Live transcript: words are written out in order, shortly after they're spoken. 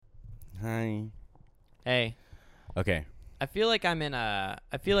Hi. Hey, Okay. I feel like I'm in a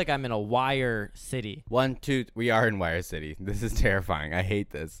wire city. 1, 2. We are in Wire City. This is terrifying. I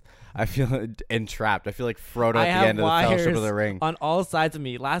hate this. I feel entrapped. I feel like Frodo I at the have end of the Fellowship of wires the Ring. on all sides of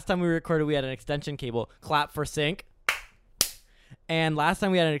me. Last time we recorded, we had an extension cable. Clap for sync. And last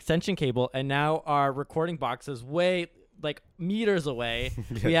time we had an extension cable, and now our recording box is way like meters away.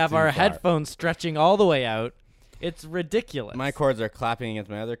 We have too our far. headphones stretching all the way out. It's ridiculous. My cords are clapping against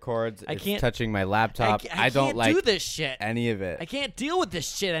my other cords. I It's can't- touching my laptop. I don't can't like do this shit. any of it. I can't deal with this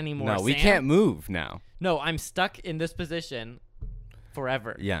shit anymore. No, we Sam. can't move now. No, I'm stuck in this position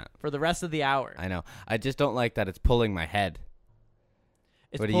forever. Yeah, For the rest of the hour. I know. I just don't like that it's pulling my head.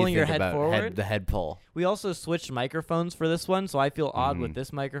 It's What do pulling you your think head about forward. the head pull? We also switched microphones for this one, so I feel odd with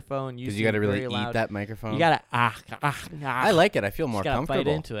this microphone. Because you got to seem really very eat loud. that microphone. You gotta I like it. I feel more just gotta comfortable.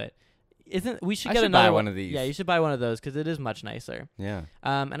 bite into it. We should I get should another buy one of these. Yeah, you should buy one of those because it is much nicer. Yeah.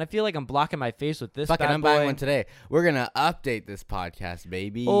 And I feel like I'm blocking my face with this. Fuck it, bad I'm boy. buying one today. We're gonna update this podcast,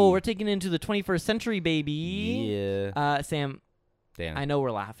 baby. Oh, we're taking it into the 21st century, baby. Yeah. Sam, Damn. I know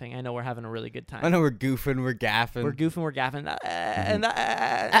we're laughing. I know we're having a really good time. I know we're goofing, we're gaffing. We're goofing, we're gaffing. Mm-hmm.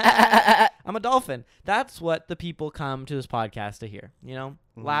 I'm a dolphin. That's what the people come to this podcast to hear. You know,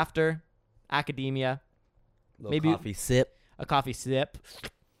 laughter, academia, little maybe- coffee sip, a coffee sip.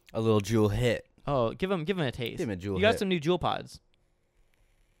 a little Jewel hit. Oh, give him a taste. Give him a Jewel You got hit. some new Jewel pods.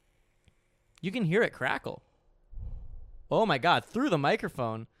 You can hear it crackle. Oh my God! Through the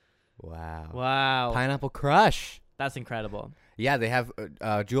microphone. Wow. Wow, Pineapple Crush. that's incredible. Yeah, they have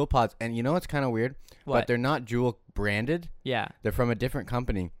Jewel pods, and you know what's kind of weird? What? But they're not Jewel branded. Yeah. They're from a different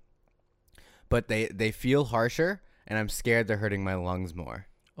company. But they feel harsher, and I'm scared they're hurting my lungs more.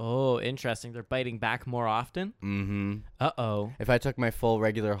 Oh, interesting. They're biting back more often. Mm-hmm. Uh-oh. If I took my full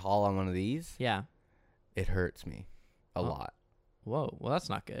regular haul on one of these, Yeah. it hurts me a lot. Whoa. Well, that's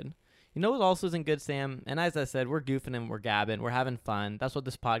not good. You know what also isn't good, Sam? And as I said, we're goofing and we're gabbing. We're having fun. That's what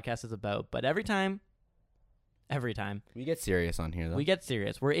this podcast is about. But every time We get serious on here, though. we get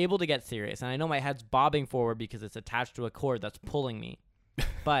serious, we're able to get serious. And I know my head's bobbing forward because it's attached to a cord that's pulling me.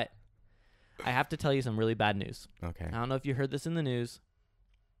 But I have to tell you some really bad news. Okay. I don't know if you heard this in the news,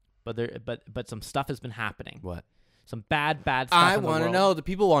 but some stuff has been happening. What? Some bad stuff I in the want to world. know. The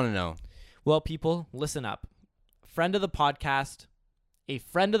people want to know. Well, people, listen up. A friend of the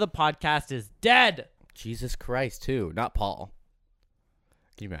podcast is dead. Jesus Christ, too. Not Paul.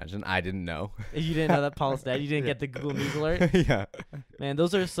 Can you imagine? I didn't know. You didn't know that Paul's dead? You didn't get the Google News alert? Yeah. Man,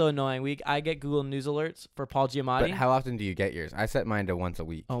 those are so annoying. I get Google News alerts for Paul Giamatti. But how often do you get yours? I set mine to once a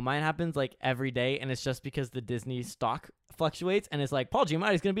week. Oh, mine happens like every day, and it's just because the Disney stock fluctuates, and it's like, Paul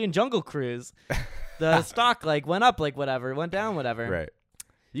Giamatti's going to be in Jungle Cruise. The stock like went up like whatever, went down whatever. Right.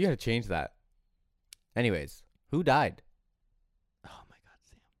 You got to change that. Anyways, who died? Oh, my God,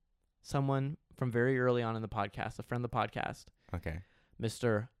 Sam. Someone from very early on in the podcast, a friend of the podcast, Okay.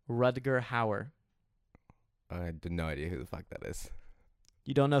 Mr. Rutger Hauer. I had no idea who the fuck that is.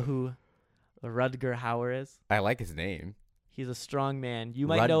 You don't know who Rutger Hauer is? I like his name. He's a strong man. You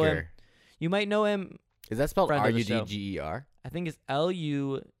might know him. Rutger. You might know him. Is that spelled Friend of the show. Rudger? I think it's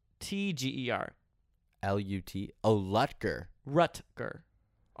Lutger. L-U-T? Oh, Lutger. Rutger.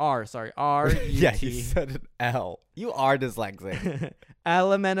 R-U-T. Yeah, you said an L. You are dyslexic.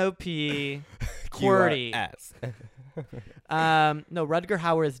 L-M-N-O-P. QWERTY. S. No, Rutger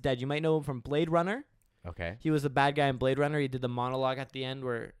Hauer is dead. You might know him from Blade Runner. Okay. He was the bad guy in Blade Runner. He did the monologue at the end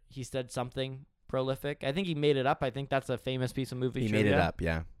where he said something prolific. I think he made it up. I think that's a famous piece of movie He trivia. made it up,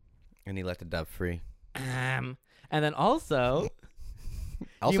 yeah. And he let the dove free. And then also,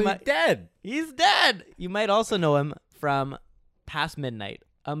 Also, he's might- dead. he's dead. You might also know him from Past Midnight,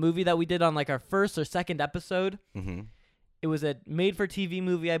 a movie that we did on like our first or second episode. Mm-hmm. It was a made-for-TV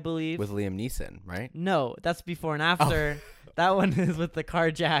movie, I believe. With Liam Neeson, right? No, that's before and after. That one is with the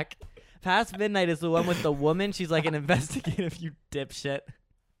carjack. Past Midnight is the one with the woman. She's like an investigative, you dipshit.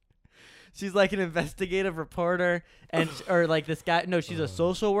 She's like an investigative reporter, or like this guy. No, she's a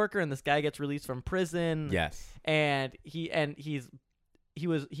social worker, and this guy gets released from prison. Yes. And he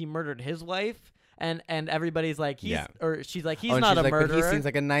murdered his wife, and everybody's like she's like he's not a murderer. But he seems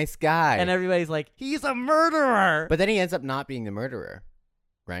like a nice guy. And everybody's like, he's a murderer. But then he ends up not being the murderer,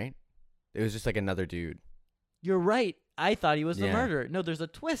 right? It was just like another dude. You're right. I thought he was the Yeah. murderer. No, there's a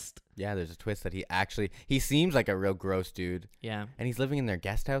twist. Yeah, there's a twist that he seems like a real gross dude. Yeah. And he's living in their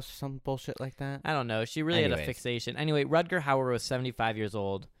guest house or some bullshit like that. I don't know. She really had a Anyways. fixation. Anyway, Rutger Hauer was 75 years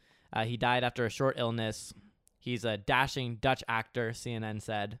old. He died after a short illness. He's a dashing Dutch actor, CNN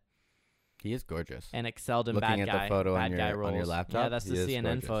said, He is gorgeous. and excelled in Looking bad at the guy, photo on bad your- guy on roles. your laptop, Yeah, that's the he is CNN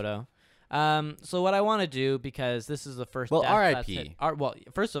gorgeous. photo. So what I want to do, because this is the first Well, death that's R.I.P.. hit- well,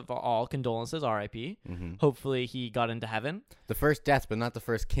 first of all, condolences, R.I.P. Mm-hmm. Hopefully he got into heaven. The first death, but not the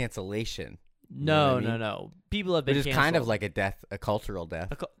first cancellation. No, what I mean? no. People have been Which is kind of canceled. like a death, a cultural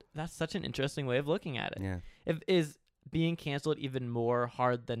death. That's such an interesting way of looking at it. Yeah. Is being canceled even more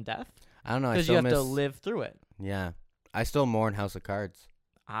hard than death? I don't know. I Because still you have miss. to live through it. Yeah. I still mourn House of Cards.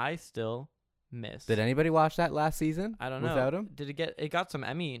 I still miss. Did anybody watch that last season? I don't know. Without him? Did it got some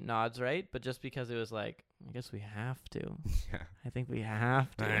Emmy nods, right? But just because it was like, I guess we have to. Yeah. I think we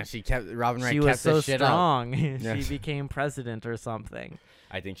have to. She kept Robin Wright She kept was so this shit up. strong. Yeah. She became president or something.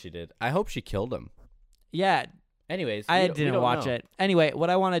 I think she did. I hope she killed him. Yeah, Anyways, I we don't didn't watch know. it. Anyway, what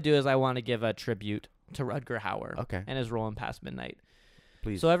I want to do is I want to give a tribute to Rutger Hauer Okay, and his role in Past Midnight.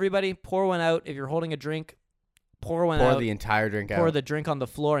 please So everybody, pour one out. If you're holding a drink, pour one pour out. the entire drink Pour out. the drink on the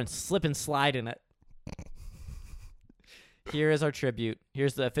floor and slip and slide in it. Here is our tribute.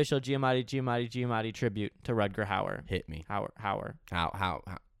 Here's the official Giamatti tribute to Rutger Hauer. Hit me. Hauer. How?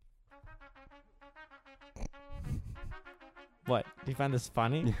 What? Do you find this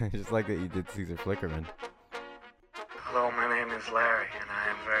funny? I just like that you did Caesar Flickerman. Hello, my name is Larry, and I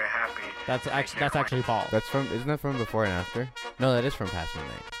am very happy. That's actually Paul. That's from. Isn't that from Before and After? No, that is from Past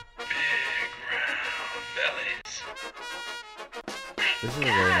Midnight. Big round bellies. This is a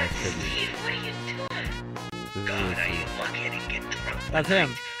really nice tribute. What are you doing? This is God, really are you sweet. lucky I didn't get drunk? That's one him.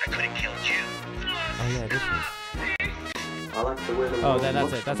 night. I could have killed you. Oh yeah, this one. I like the way the Oh, world that's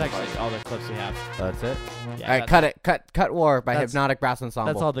looks it. That's sometimes. actually all the clips we have. Oh, that's it. Yeah, All right, cut it. Cut War by that's- Hypnotic Brass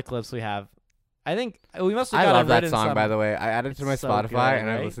Ensemble. That's all the clips we have. I think we must have I got love that written song, some, by the way. I added it to my It's so Spotify, good, and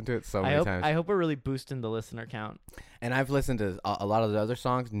I've right? listened to it so I many hope times. I hope we're really boosting the listener count. And I've listened to a lot of the other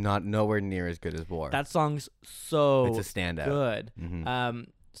songs, not nowhere near as good as War. That song's so It's a standout. good. Mhm.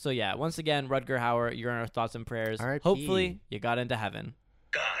 So yeah, once again, Rutger Hauer, you're in our thoughts and prayers. R.I.P.. Hopefully, you got into heaven.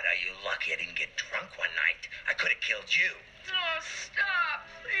 God, are you lucky I didn't get drunk one night? I could have killed you. Oh, stop,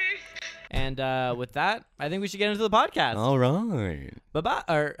 please. And with that, I think we should get into the podcast. All right. Bye bye.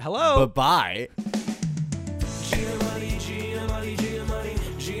 Or hello. Bye-bye.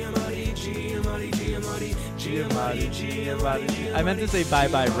 I meant to say bye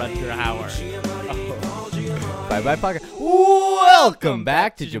bye, Rutger Hauer. Bye-bye podcast. Welcome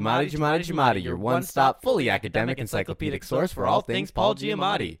back to Giamatti, your one-stop, fully academic, encyclopedic source for all things Paul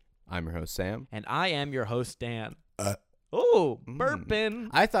Giamatti. I'm your host, Sam. And I am your host, Dan. Uh, Oh, burping.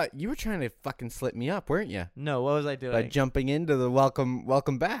 I thought you were trying to fucking slip me up, weren't you? No, what was I doing? By jumping into the welcome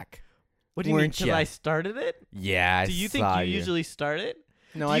back. What do you mean? weren't Because ya? I started it? Yeah, I Do you think saw you usually start it?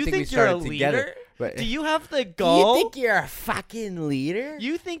 No, Do I you think we think you're a started together. leader? But Do you have the Do goal? you think you're a fucking leader?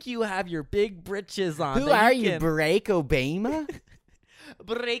 You think you have your big britches on? Who that are you, can- Barack Obama?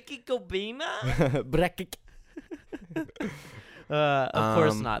 Barack Obama? Barack. Of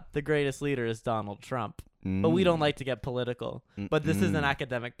course not. The greatest leader is Donald Trump. But we don't like to get political. But this is an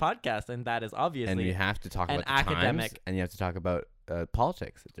academic podcast, and that is obviously And you have to talk an about the times, academic- and you have to talk about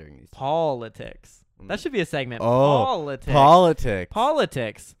politics during these. politics. That should be a segment. Oh, Politics. Politics.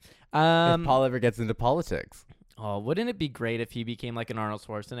 Politics. If Paul ever gets into politics. Oh, wouldn't it be great if he became like an Arnold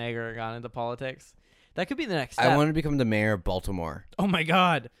Schwarzenegger and got into politics? That could be the next step. I want to become the mayor of Baltimore. Oh my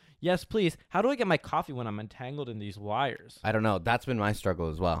God. Yes, please. How do I get my coffee when I'm entangled in these wires? I don't know. That's been my struggle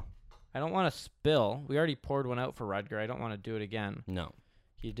as well. I don't want to spill. We already poured one out for Rutger. I don't want to do it again. No.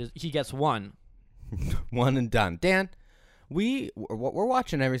 He gets one. One and done. Dan, we're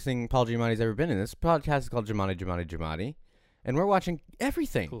watching everything Paul Giamatti's ever been in. This podcast is called Giamatti. And we're watching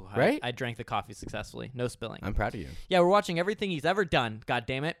everything, Ooh, right? I drank the coffee successfully. No spilling. I'm proud of you. Yeah, we're watching everything he's ever done. God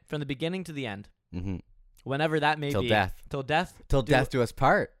damn it. From the beginning to the end. Mm-hmm. Whenever that may Till be. death. Till death. Till Do death it. do us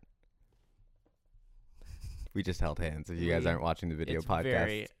part. We just held hands if you guys We- aren't watching the video It's podcast.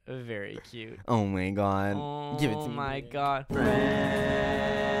 very, very cute. Oh my god. Oh Give it to me. my God.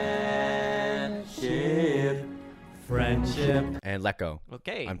 Friendship. And let go.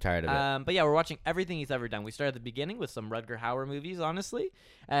 Okay. I'm tired of it. But yeah, we're watching everything he's ever done. We started at the beginning with some Rutger Hauer movies, honestly.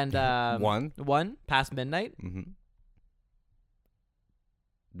 And one, Past Midnight. Mm-hmm.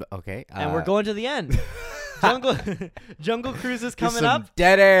 Okay. And we're going to the end. Jungle Cruise is There's coming some up.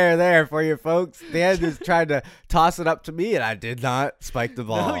 dead air there for you folks. Dan just tried to toss it up to me, and I did not spike the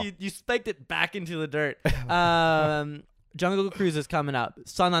ball. No, you spiked it back into the dirt. Jungle Cruise is coming up.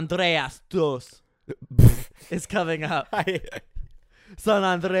 San Andreas 2 is coming up. San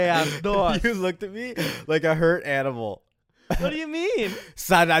Andreas 2. You looked at me like a hurt animal. What do you mean?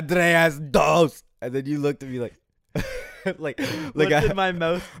 San Andreas dos. And then you looked at me like like What a, did my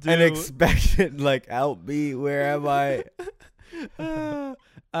mouth do? an expectant like, help me, where am I?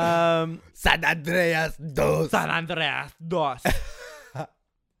 San Andreas dos. San Andreas 2.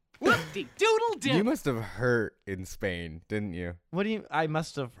 Whoop-de-doodle-dip. You must have hurt in Spain, didn't you? What do you? I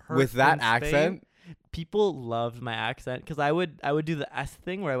must have heard With that in Spain. accent? People loved my accent because I would do the S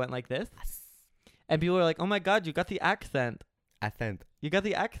thing where I went like this, and people were like, "Oh my god, you got the accent! Accent. You got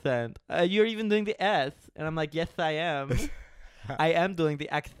the accent! You're even doing the S." And I'm like, "Yes, I am. I am doing the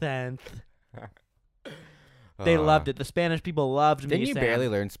accent." They loved it. The Spanish people loved me. Didn't you Sam. barely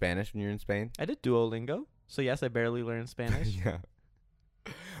learn Spanish when you were in Spain? I did Duolingo, so yes, I barely learned Spanish. Yeah.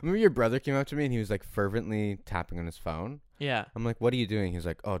 Remember your brother came up to me and he was like fervently tapping on his phone. Yeah, I'm like, "What are you doing?" He's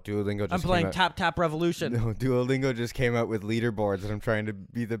like, "Oh, Duolingo just I'm came playing out." Tap Tap Revolution. No, Duolingo just came out with leaderboards and I'm trying to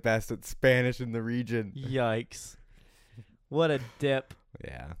be the best at Spanish in the region. Yikes! What a dip.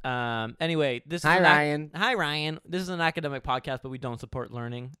 Yeah. Anyway, this Hi, is Ryan. Hi, Ryan. This is an academic podcast, but we don't support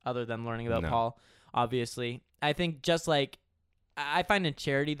learning other than learning about No. Paul. Obviously, I think just like I find in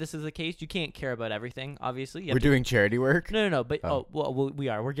charity, this is the case. You can't care about everything. Obviously, We're doing charity work. No. But Oh. we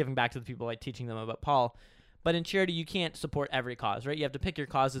are. We're giving back to the people by teaching them about Paul. But in charity, you can't support every cause, right? You have to pick your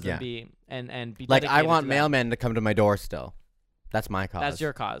causes Yeah. and be and be Like, I dedicated want to them. mailmen to come to my door still. That's my cause. That's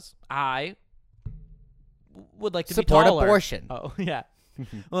your cause. I would like to Support be taller. abortion. Oh yeah.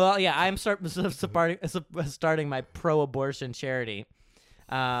 Well, yeah. I'm starting my pro-abortion charity.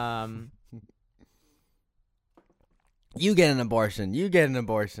 You get an abortion. You get an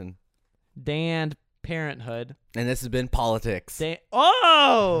abortion. Dan Parenthood. And this has been politics.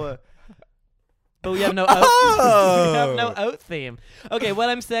 Oh. But we have no out. Oh! We have no out theme. Okay, what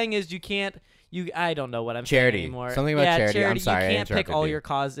I'm saying is you can't. I don't know what I'm Charity. saying anymore. Something about yeah, charity. I'm sorry, I You can't pick interrupted all you. your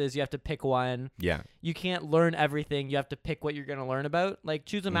causes. You have to pick one. Yeah. You can't learn everything. You have to pick what you're going to learn about. Like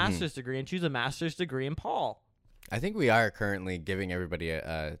choose a Mm-hmm. master's degree and choose a master's degree in Paul. I think we are currently giving everybody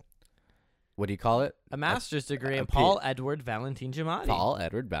a what do you call it? A master's degree a in P- Paul Edward Valentin Giamatti. Paul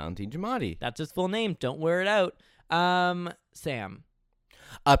Edward Valentin Giamatti. That's his full name. Don't wear it out. Sam.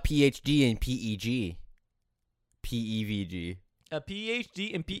 A PhD in PEG. PEVG. A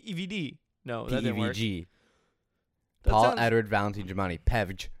PhD in PEVD. No, that didn't work. PEVG. That Paul sounds- Edward Valentin Giamatti.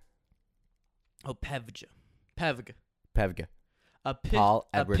 PEVG. Oh, Pevg. Pevg. PEVG. A pit. Paul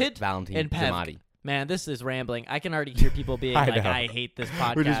a Edward pit Valentin and Pevg. Giamatti. Man, this is rambling. I can already hear people being I like, know. I hate this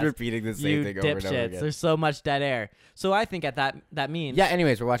podcast. We're just repeating the same you thing over and over dipshits. again. There's so much dead air. So I think that means. Yeah,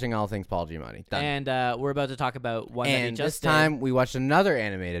 anyways, we're watching all things Paul Giamatti. Done. And we're about to talk about one that he And just this time we watched another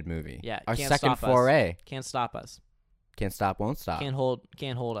animated movie. Yeah, Our Can't second Stop Us. foray. Can't stop us. Can't stop, won't stop. Can't hold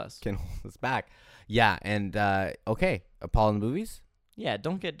us. Can hold us back. Yeah, and okay. Paul in the movies? Yeah,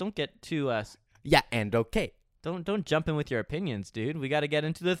 don't get too Yeah, and okay. don't jump in with your opinions, dude. We got to get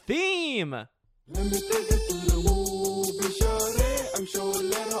into the theme. Let me take you to the movie, shorty. I'm sure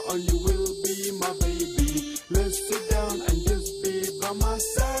later on you will be my baby. Let's sit down and just be by my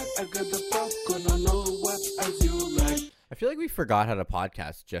side. I got the popcorn, I know what as you like. I feel like we forgot how to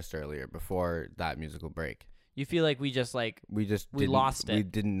podcast just earlier before that musical break. You feel like we just We We lost it. We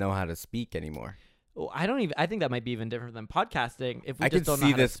didn't know how to speak anymore. I think that might be even different than podcasting if we I just could don't know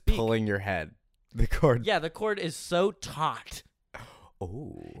see how to this speak. pulling your head. The cord. Yeah, the cord is so taut.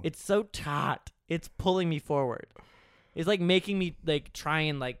 Oh. It's so taut. It's pulling me forward. It's like making me like try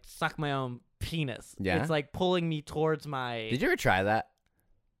and like suck my own penis. Yeah? It's like pulling me towards my. Did you ever try that?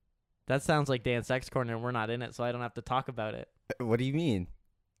 That sounds like Dan Sex Corner, and we're not in it, so I don't have to talk about it. What do you mean?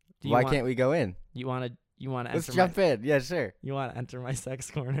 Do you Why want- can't we go in? You want to? You want to Let's enter jump my? in. Yeah, sure. You want to enter my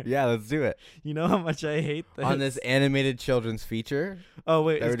sex corner? Yeah, let's do it. You know how much I hate this. On this animated children's feature. Oh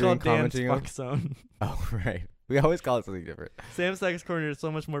wait, that we're it's doing called Dan's commenting on? Fuck Zone. Oh, right. We always call it something different. Sam's Sex Corner is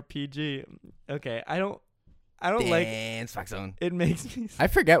so much more PG. Okay, I don't like. Dance Fuck Zone. It makes me. I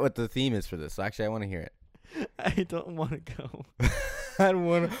forget what the theme is for this, so actually I want to hear it. I don't want to go. I don't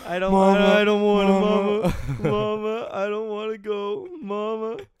want to. I don't. Mama, I don't want to, Mama. mama. Mama, I don't want to go,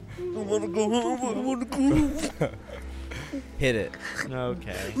 mama. I want to go home. I want to go. Hit it.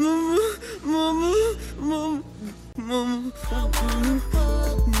 Okay.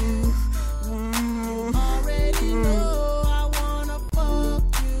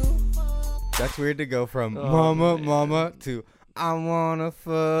 That's weird to go from Oh, mama, man. mama to I wanna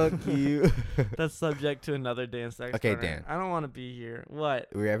fuck you. That's subject to another Dan Sex Okay, Corner. Dan. I don't want to be here. What,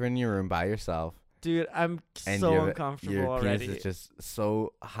 We're ever in your room by yourself, dude? I'm and so your uncomfortable penis already. is just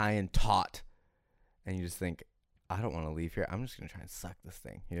so high and taut, and you just think, I don't want to leave here. I'm just gonna try and suck this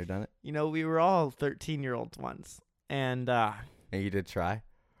thing. You ever done it? You know, we were all 13-year-olds once, and And you did try.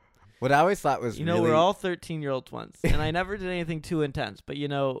 What I always thought was you know, really, we're all 13-year-olds once, and I never did anything too intense. But you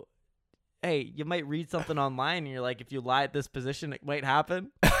know, hey, you might read something online, and you're like, if you lie at this position, it might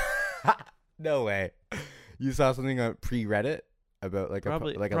happen. No way. You saw something on pre-Reddit about like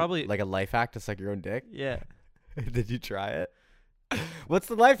Probably- like probably- a life hack to suck your own dick. Yeah. Did you try it? What's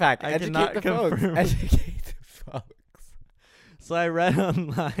the life hack? I Educate cannot the folks. confirm. Educate the folks. So I read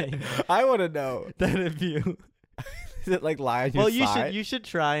online I want to know. that if you Is it like lie on your well, you side? should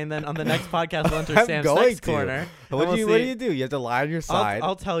try, and then on the next podcast we'll enter I'm Sam's going sex to. corner. What do you do? You have to lie on your side.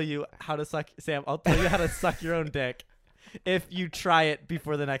 I'll tell you how to suck, Sam. I'll tell you how to suck your own dick if you try it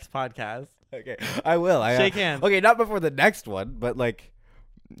before the next podcast. Okay, I will. Shake hands. Okay, not before the next one, but like,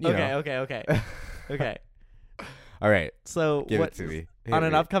 you know. Okay. Okay. All right, So give what, it to me. on Hit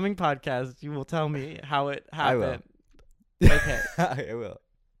an me. upcoming podcast, you will tell me how it I will. happened. Okay. I will.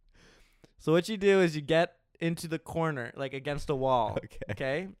 So what you do is you get into the corner, like against a wall.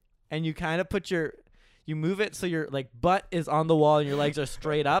 Okay. And you kind of you move it so your like butt is on the wall and your legs are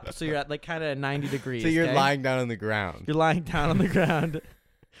straight up, so you're at like kind of 90 degrees. So you're okay? lying down on the ground. You're lying down on the ground.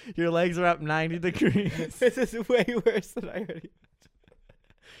 Your legs are up 90 degrees. This is way worse than I already.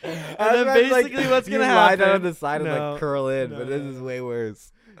 And then basically what's you gonna lie down on happen- the side and No, like curl in, no, but this no, is no. way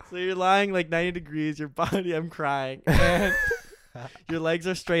worse. So you're lying like 90 degrees. Your body, I'm crying. And your legs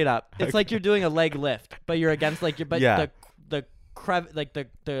are straight up. It's like you're doing a leg lift, but you're against like your butt. Yeah.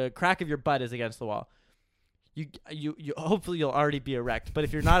 The crack of your butt is against the wall. You hopefully you'll already be erect, but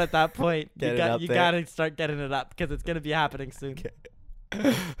if you're not at that point, Get it up you there. gotta start getting it up because it's gonna be happening soon.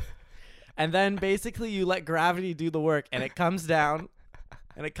 And then basically you let gravity do the work, and it comes down,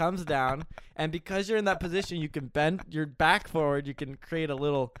 and because you're in that position, you can bend your back forward. You can create a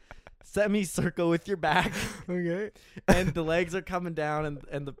little semicircle with your back, Okay. and the legs are coming down,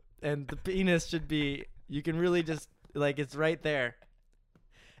 and the penis should be. You can really just like it's right there.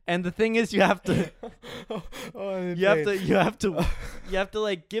 And the thing is, you have to. You have to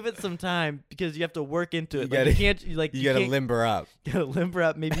like give it some time because you have to work into it. You You can't You gotta can't- limber up. You gotta limber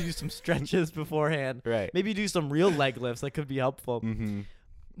up. Maybe do some stretches beforehand. Right. Maybe do some real leg lifts that could be helpful. Mm-hmm.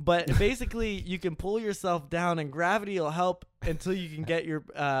 But basically, you can pull yourself down, and gravity will help until you can get your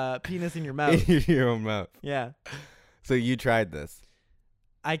penis in your mouth. In your own mouth. Yeah, So you tried this.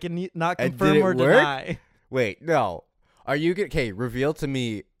 I can not And did confirm it or work? deny. Wait, no. Are you okay? Reveal to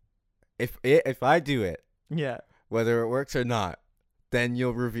me if I do it, Yeah, whether it works or not. Then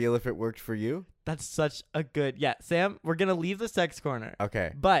you'll reveal if it worked for you. that's such a good. Yeah, Sam, we're gonna leave the sex corner.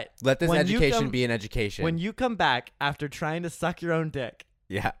 Okay. But Let this when you education come- be an education. when you come back after trying to suck your own dick,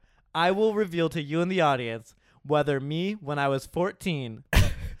 yeah. I will reveal to you and the audience whether me, when I was 14,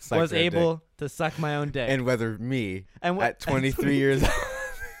 Suck was their dick. able to suck my own dick. And whether me And at 23 years old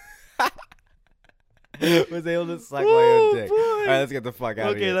was able to suck my Oh, own dick. boy. All right, let's get the fuck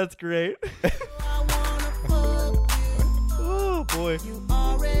out of Okay, here. that's great. Oh boy.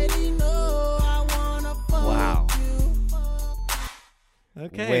 Wow.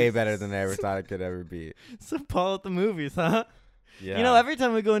 Okay. Way better than I ever thought it could ever be. So Paul at the movies, huh? Yeah. You know, every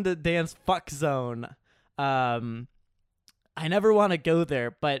time we go into Dan's fuck zone, I never want to go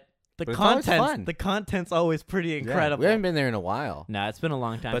there, but But it's always fun. the content's always pretty Yeah, incredible. we haven't been there in a while. Nah, it's been a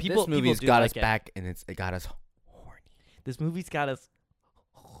long time. But people, this movie's people do got like us it. back, and it got us horny. This movie's got us.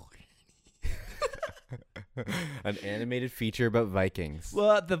 An animated feature about Vikings.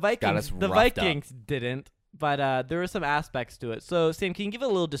 Well, the us Vikings roughed up. didn't, but there were some aspects to it. So, Sam, can you give a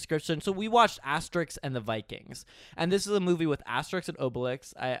little description? So, we watched Asterix and the Vikings, and this is a movie with Asterix and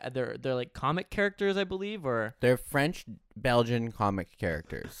Obelix. They're like comic characters, I believe, or They're French Belgian comic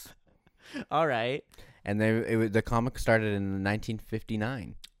characters, all right. and the comic started in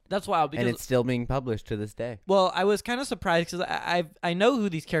 1959, That's wild because and it's still being published to this day. well, I was kind of surprised because I know who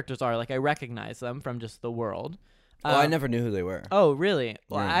these characters are. Like I recognize them from just the world. Oh, I never knew who they were. Oh, really?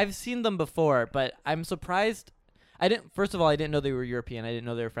 Well, Yeah. I've seen them before, but I'm surprised. I didn't. First of all, I didn't know they were European. I didn't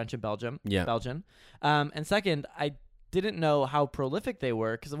know they were French and Belgian. And second, I didn't know how prolific they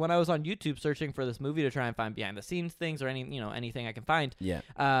were because when I was on YouTube searching for this movie to try and find behind the scenes things or anything I can find, Yeah.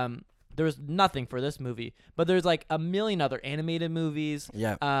 there was nothing for this movie. But there's like a million other animated movies.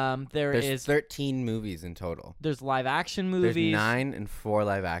 Yeah. There's 13 movies in total. live action movies. There's 9 and 4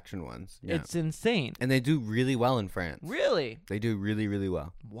 live action ones. Yeah. It's insane. And they do really well in France. Really? They do really, really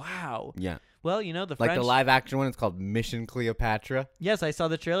well. Wow. Yeah. Well, the Like French. the live action one, it's called Mission Cleopatra. Yes, I saw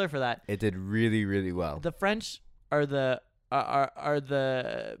the trailer for that. It did really, really well. The French are the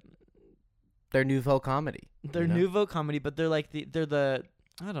They're nouveau comedy. they're you know? nouveau comedy, but they're like the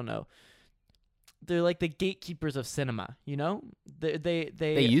I don't know. They're like the gatekeepers of cinema. They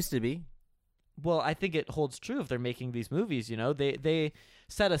They used to be. well, I think it holds true if they're making these movies. They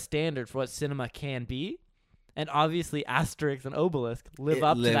set a standard for what cinema can be, and obviously Asterix and Obelix live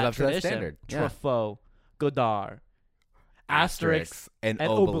up to that tradition. standard. Yeah. Truffaut, Godard, Asterix, and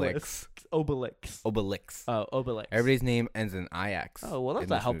and Obelix. Obelix. Obelix. Oh, Obelix. Everybody's name ends in IX. Oh, well, that's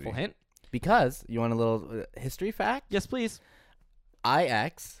in a this helpful movie. hint. Because you want a little history fact? Yes, please.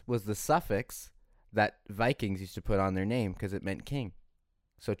 IX was the suffix that Vikings used to put on their name because it meant king.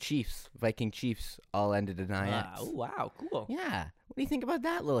 So chiefs, Viking chiefs, all ended in IX. Oh, wow, cool. Yeah. What do you think about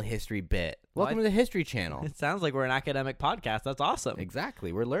that little history bit? Well, Welcome to the History Channel. It sounds like we're an academic podcast. That's awesome.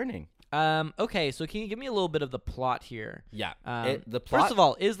 Exactly. We're learning. Okay, so can you give me a little bit of the plot here? Yeah. The plot. First of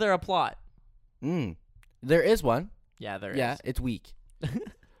all, is there a plot? There is one. Yeah, there is. Yeah, it's weak.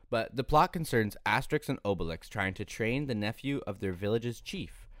 But the plot concerns Asterix and Obelix trying to train the nephew of their village's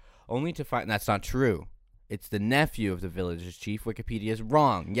chief, only to find that's not true. It's the nephew of the village's chief. Wikipedia is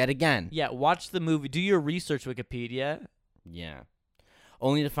wrong yet again. Yeah, watch the movie. Do your research, Wikipedia. Yeah.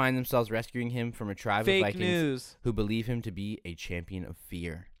 Only to find themselves rescuing him from a tribe of Fake Vikings news. who believe him to be a champion of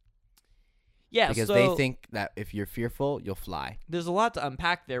fear. Yeah, Because so they think that if you're fearful, you'll fly. there's a lot to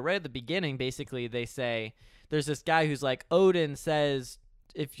unpack there. Right at the beginning, basically, they say there's this guy who's like, Odin says,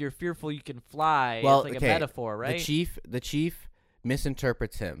 if you're fearful, you can fly. Well, it's like okay, a metaphor, right? The chief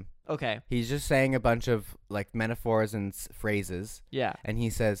misinterprets him. Okay, He's just saying a bunch of like metaphors and phrases, yeah. and he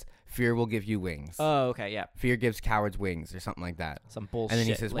says, "Fear will give you wings. Oh, okay, yeah. Fear gives cowards wings," or something like that. Some bullshit And then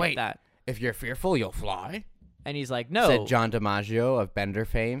he says, like "Wait, that. if you're fearful, you'll fly." And he's like, no. Said John DiMaggio of Bender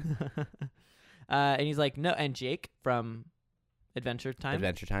fame. And he's like, no. And Jake from Adventure Time.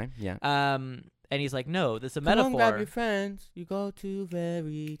 Adventure Time, yeah. And he's like, no, this is a Come on, grab metaphor. your friends. You go to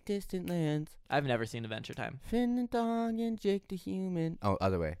very distant lands. I've never seen Adventure Time. Finn the dog and Jake the human. Oh,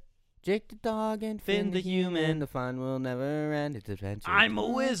 other way. Jake the dog and Finn the human. The fun will never end. It's adventure. I'm a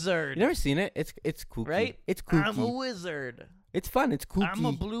wizard. You never seen it? It's kooky. Right? It's kooky. I'm a wizard. It's fun. It's kooky. I'm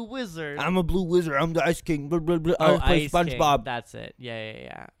a blue wizard. I'm a blue wizard. I'm the Ice King. Blah, blah, blah. Oh, I play Ice SpongeBob. King. That's it.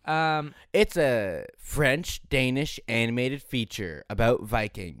 Yeah. It's a French-Danish animated feature about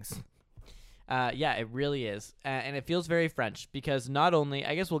Vikings. Yeah, it really is. And it feels very French because not only,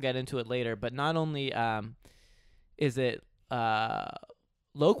 I guess we'll get into it later, but not only is it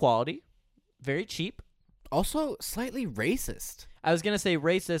low quality, very cheap. Also, slightly racist. I was going to say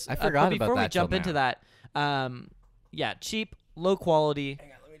racist. I forgot but about before we that till jump into now. that, yeah, cheap, low quality.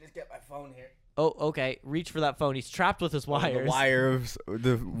 Hang on, let me just get my phone here. Oh, okay. Reach for that phone. He's trapped with his wires.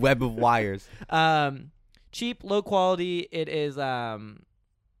 The web of wires. Cheap, low quality. It is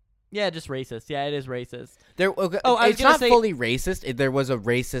yeah, just racist. Yeah, it is racist. There. Okay, Oh, I was it's gonna not say- fully racist. There was a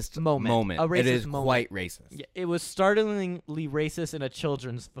racist Moment. A It racist is moment. quite racist. Yeah, it was startlingly racist in a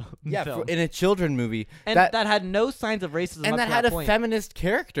children's Yeah, film. in a children movie, and that had no signs of racism and up that to had that a point. feminist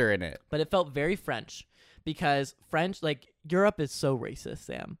character in it. But it felt very French because French, like Europe is so racist,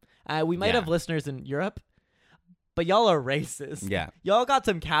 Sam. We might Yeah. have listeners in Europe, but y'all are racist. Yeah. Y'all got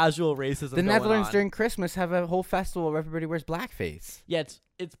some casual racism The going Netherlands on. during Christmas have a whole festival where everybody wears blackface. Yeah,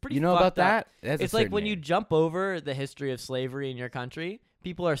 it's pretty You know fucked about up. that? It has a It's like certain when you name. jump over the history of slavery in your country,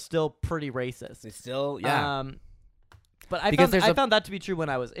 people are still pretty racist. It's still But I Because found there's I a- found that to be true when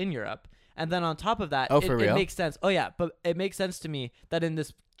I was in Europe. And then on top of that, Oh, it, for it real? makes sense. Oh yeah, but it makes sense to me that in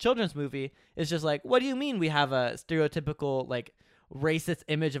this children's movie, it's just like, what do you mean we have a stereotypical like racist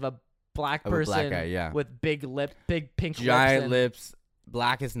image of a black Of a person black guy, yeah. with big pink giant lips, lips,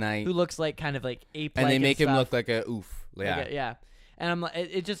 black as night, and who looks like kind of like ape, and they make him stuff. look like a oof. Yeah. Like yeah. And I'm like,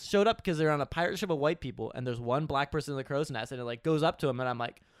 it just showed up because they're on a pirate ship of white people, and there's one black person in the crow's nest, and it like goes up to him, and I'm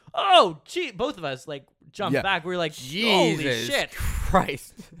like, oh, gee, both of us like jump Yeah. back. We're like, Jesus holy shit!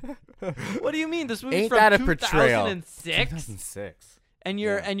 Christ. What do you mean? This movie's Ain't from that a portrayal? 2006, 2006. and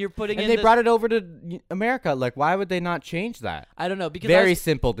you're Yeah. putting And in they this, brought it over to America. Like, why would they not change that? I don't know because I Very was-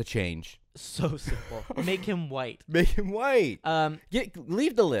 simple to change. so simple. Make him white. Make him white.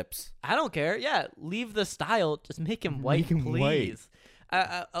 Leave the lips. I don't care. Yeah, leave the style. Just make him white, him white. please.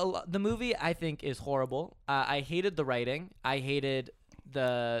 The movie I think is horrible. I hated the writing. I hated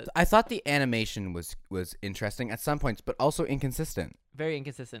the I thought the animation was interesting at some points, but also inconsistent. very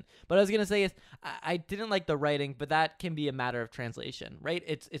inconsistent. But I was gonna say is I didn't like the writing, but that can be a matter of translation, right?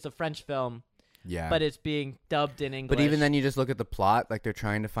 It's a French film, Yeah. but it's being dubbed in English. But even then, you just look at the plot. Like, they're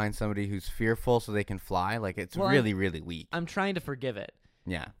trying to find somebody who's fearful so they can fly. Like, it's Well, really, really weak. I'm trying to forgive it.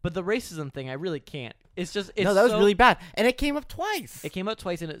 Yeah. But the racism thing, I really can't. It's just it's No, that was so- really bad. And it came up twice. It came out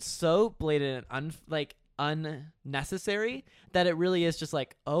twice, and it's so blatant and unnecessary that it really is just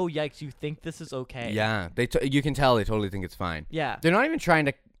like, oh yikes, you think this is okay? Yeah. You can tell they totally think it's fine. Yeah. They're not even trying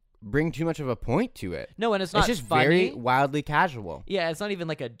to bring too much of a point to it. No, and it's not just funny. very wildly casual. Yeah, it's not even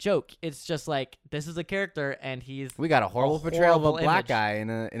like a joke. It's just like this is a character, and he's We got a horrible portrayal of a horrible black image.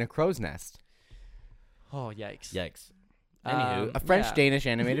 guy in a crow's nest. oh yikes. Yikes. Anywho, a Yeah. French-Danish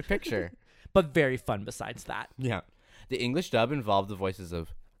animated picture. But very fun besides that. Yeah. The English dub involved the voices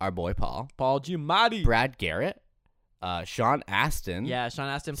of our boy Paul, Paul Giamatti. Brad Garrett, Sean Astin, Yeah, Sean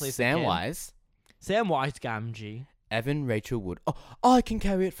Astin plays Sam the kid. Wise, Sam Wise Gamgee. Evan Rachel Wood. Oh, I can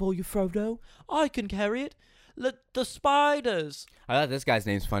carry it for you, Frodo. I can carry it. Let the spiders. I thought this guy's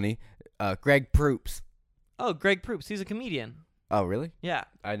name's funny. Greg Proops. Oh, Greg Proops. He's a comedian. Oh, really? Yeah.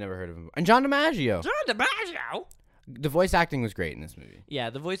 I never heard of him. And John DiMaggio. John DiMaggio. The voice acting was great in this movie. Yeah,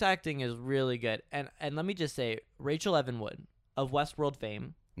 the voice acting is really good. And let me just say, Rachel Evan Wood of Westworld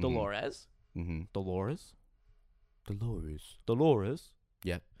fame, Dolores. Mm-hmm. Dolores. Dolores.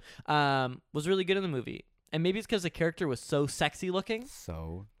 Yep. Was really good in the movie. And maybe it's because the character was so sexy looking.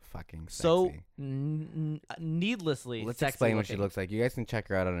 So fucking sexy. So needlessly Let's sexy explain looking. what she looks like. You guys can check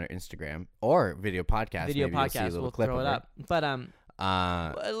her out on her Instagram or video podcast. Video Maybe you'll see a podcast. little We'll clip throw of it her. up.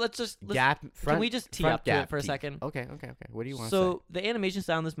 But let's Gap. Front, can we just tee front up to it gap for a teeth. second? Okay. What do you want to say? So the animation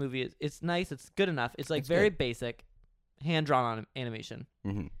style in this movie is it's nice. It's good enough. It's like It's very good. basic, hand drawn on animation.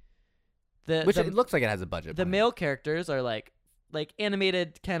 Mm-hmm. Which it looks like it has a budget. The behind it. male characters are like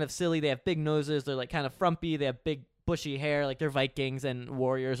animated, kind of silly. They have big noses. They're like kind of frumpy. They have big bushy hair, like they're Vikings and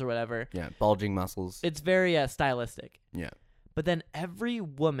warriors or whatever. Yeah, bulging muscles. It's very stylistic. Yeah. But then every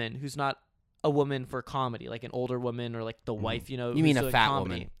woman who's not a woman for comedy, like an older woman or like the wife, you know, You who's mean a doing fat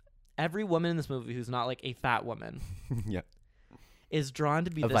comedy, woman. Every woman in this movie who's not like a fat woman Yeah. is drawn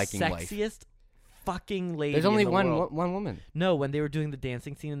to be A the Viking wife. sexiest fucking lady. There's only in the one world. one woman. No, when they were doing the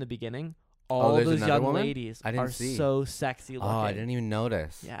dancing scene in the beginning, all there's those another young woman? ladies I didn't are see. so sexy looking. Oh, I didn't even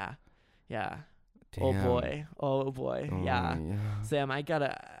notice. Yeah. Damn. Oh boy. Oh, Yeah. Sam,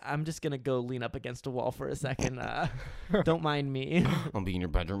 I'm just gonna go lean up against a wall for a second. Don't mind me. I'll be in your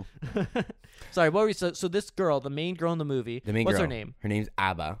bedroom. Sorry, what were you, so this girl, the main girl in the movie, The main what's girl. her name? Her name's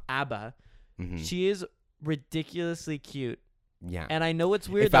Abba. Abba. Mhm. She is ridiculously cute. Yeah. And I know it's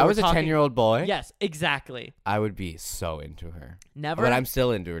weird If that I we're was a talking- 10-year-old boy, Yes, exactly. I would be so into her. Never But I'm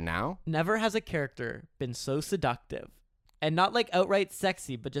still into her now. never has a character been so seductive. And not like outright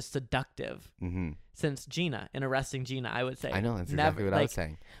sexy, but just seductive. Mm-hmm. Since Gina, in Arresting Gina, I would say. I know. That's Never, exactly what I was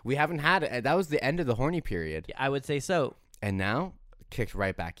saying. We haven't had it. That was the end of the horny period. I would say so. And now, kicked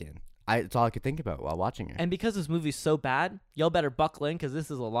right back in. It's all I could think about while watching her. And because this movie's so bad, y'all better buckle in because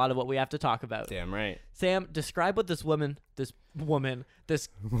this is a lot of what we have to talk about. Damn right. Sam, describe what this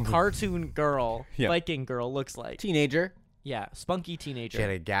cartoon girl, Yeah. Viking girl looks like. Teenager. Yeah, spunky teenager. She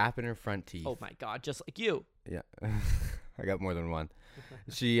had a gap in her front teeth. Oh my God, just like you. Yeah. I got more than one.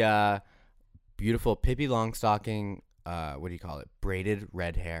 She, beautiful Pippi Longstocking, what do you call it? Braided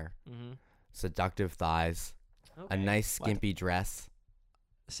red hair, Mm-hmm. seductive thighs, a nice skimpy dress.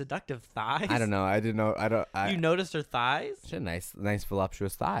 Seductive thighs? I don't know. I didn't know. You noticed her thighs? She had nice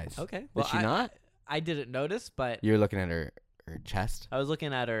voluptuous thighs. Okay. Did she not? I didn't notice, but You're looking at her chest. I was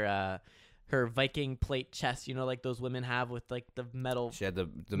looking at her Viking plate chest, you know, like those women have with like the metal She had the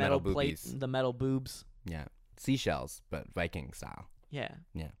metal plate, boobies. the metal boobs. Yeah. Seashells, but Viking style. Yeah.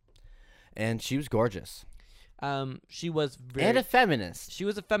 And she was gorgeous. She was And a feminist. she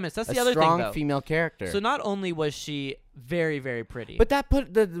was a feminist. That's A the other strong thing, though. female character. So not only was she very, very pretty, But that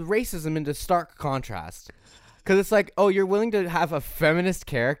put the racism into stark contrast. Because it's like, oh, you're willing to have a feminist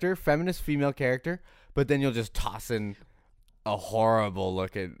female character, but then you'll just toss in a horrible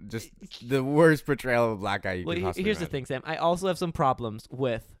looking, just the worst portrayal of a black guy you well, can possibly here's the imagine. thing, Sam. I also have some problems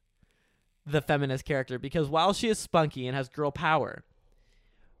with the feminist character because while she is spunky and has girl power,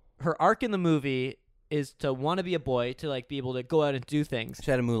 her arc in the movie is to want to be a boy, to like be able to go out and do things. She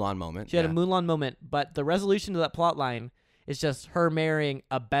had a Mulan moment. She had a Mulan moment, but the resolution to that plot line is just her marrying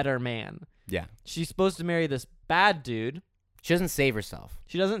a better man. Yeah. She's supposed to marry this bad dude. She doesn't save herself.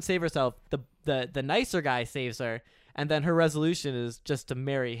 She doesn't save herself. The nicer guy saves her, and then her resolution is just to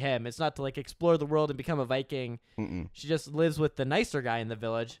marry him. It's not to like explore the world and become a Viking. Mm-mm. She just lives with the nicer guy in the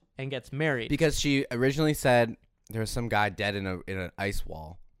village and gets married. Because she originally said there was some guy dead in an ice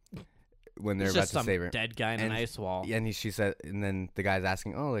wall when they're It's about just to some save her. dead guy in an And- ice wall. Yeah, and she said, and then the guy's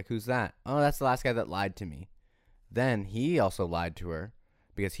asking, oh, like, who's that? Oh, that's the last guy that lied to me. Then he also lied to her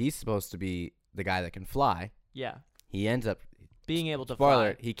because he's supposed to be the guy that can fly. Yeah. He ends up, Being able to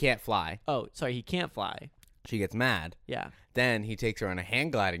spoiler, fly. he can't fly. Oh, sorry, he can't fly. She gets mad. Yeah. Then he takes her on a hang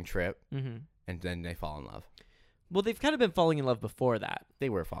gliding trip, Mm-hmm. and then they fall in love. Well, they've kind of been falling in love before that. They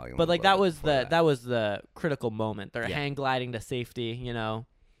were falling in love. But like a that little was bit before that was the critical moment. They're Yeah. hang gliding to safety, you know,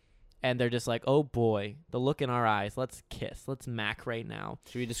 and they're just like, oh boy, the look in our eyes. Let's kiss. Let's mac right now.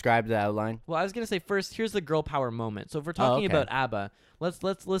 Should we describe the outline? Well, I was gonna say first, here's the girl power moment. So if we're talking okay. about ABBA, let's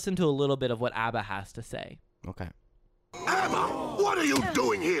listen to a little bit of what ABBA has to say. Okay. Emma, what are you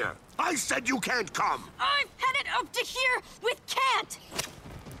doing here? I said you can't come. I'm headed up to here with Can't.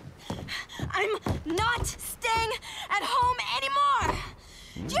 I'm not staying at home anymore.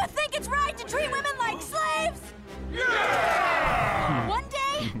 Do you think it's right to treat women like slaves? Yeah! One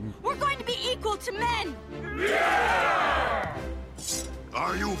day, we're going to be equal to men.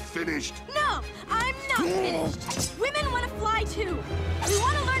 Are you finished? No, I'm not finished. Women want to fly too. We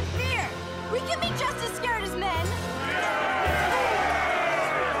want to learn fear. We can be just as scared as men.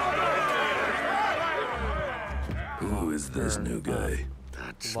 Who is this new guy?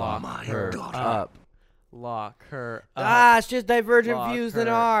 That's Lock my her daughter. up. Lock her up. Ah, it's just divergent Lock views than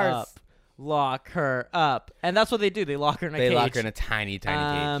her ours. up. Lock her up. And that's what they do. They lock her in a They cage. lock her in a tiny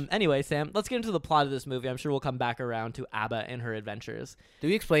cage. Anyway, Sam, let's get into the plot of this movie. I'm sure we'll come back around to Abba and her adventures. Do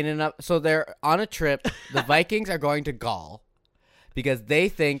we explain it enough? So they're on a trip. The Vikings are going to Gaul because they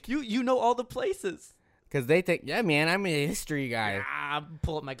think, You know all the places. yeah, man, I'm a history guy.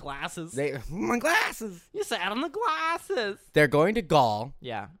 Pull up my glasses. My glasses. You sat on the glasses. They're going to Gaul.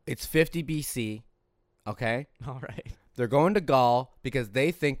 Yeah. It's 50 BC. Okay? All right. They're going to Gaul because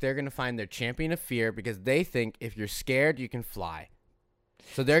they think they're going to find their champion of fear because they think if you're scared, you can fly.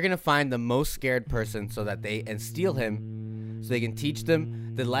 So they're going to find the most scared person and steal him so they can teach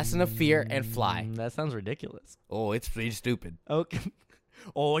them the lesson of fear and fly. That sounds ridiculous. Oh, it's pretty stupid. Okay.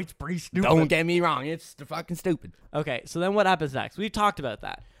 Oh, it's pretty stupid. Don't get me wrong. It's fucking stupid. Okay, so then what happens next? We've talked about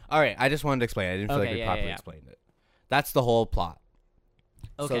that. All right. I just wanted to explain. I didn't feel Okay, like we yeah, properly yeah. explained it. That's the whole plot.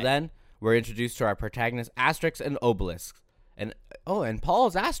 Okay. So then we're introduced to our protagonists, Asterix and Obelix. And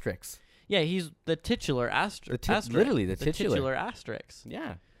Paul's Asterix. Yeah, he's the titular Asterix. Literally the titular. titular Asterix.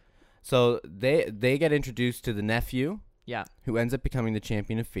 Yeah. So they get introduced to the nephew Yeah, who ends up becoming the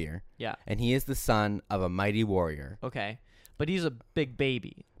champion of fear. yeah. And he is the son of a mighty warrior. Okay. But he's a big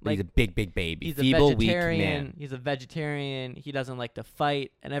baby. He's a big baby. He's Feeble, a vegetarian. weak man. He's a vegetarian. He doesn't like to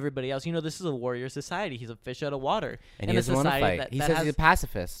fight, and everybody else. This is a warrior society. He's a fish out of water. And in he a doesn't want to society fight. He that says has, he's a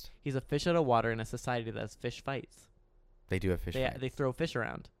pacifist. he's a fish out of water in a society that has fish fights. They do have fish fights. They throw fish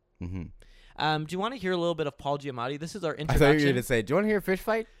around. Mm-hmm. Do you want to hear a little bit of Paul Giamatti? This is our I introduction. thought you were going to say, do you want to hear a fish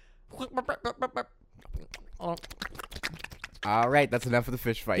fight? All right, that's enough of the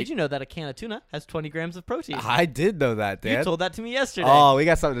fish fight. Did you know that a can of tuna has 20 grams of protein? I did know that, Dan. You told that to me yesterday. Oh, we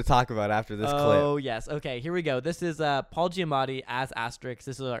got something to talk about after this Oh, clip. yes. Okay, here we go. This is Paul Giamatti as Asterix.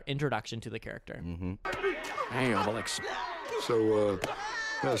 This is our introduction to the character. Mm-hmm. Hey, Obelix. So,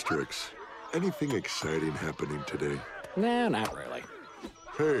 Asterix, anything exciting happening today? Nah, not really.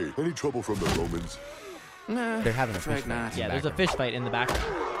 Hey, any trouble from the Romans? Nah, They're having a afraid fish not. fight. Yeah, there's a fish fight in the background.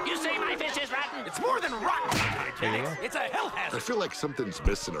 You say my fish is rotten? It's more than rotten. It's a hell I hazard. feel like something's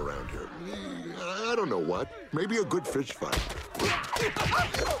missing around here. I don't know what. Maybe a good fish fight.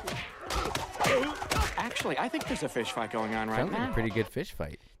 Actually, I think there's a fish fight going on right Sounds like now. a pretty good fish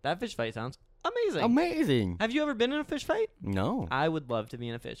fight. That fish fight sounds amazing. Amazing. Have you ever been in a fish fight? No. I would love to be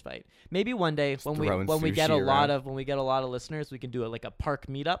in a fish fight. Maybe one day when we throwing get a sushi lot around. of listeners, we can do it like a park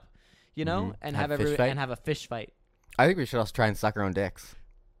meetup, and Have have a fish every fight? and have a fish fight. I think we should also try and suck our own dicks.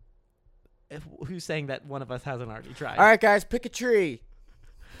 Who's saying that one of us hasn't already tried? All right, guys, pick a tree.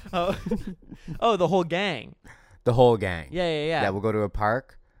 Oh, oh, the whole gang. The whole gang. Yeah. Yeah, we'll go to a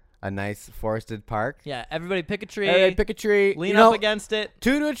park, a nice forested park. Yeah, everybody pick a tree. All right, pick a tree. Lean You know, up against it.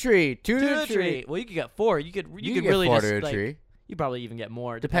 Two to a tree. Two To to the a tree. tree. Well, you could get 4. You could get really 4 just to a like, tree. you probably even get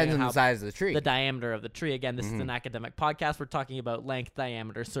more. Depends depending on the how size of the tree. the diameter of the tree. Again, this is an academic podcast. We're talking about length,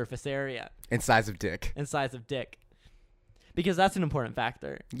 diameter, surface area, And size of dick. and size of dick, because that's an important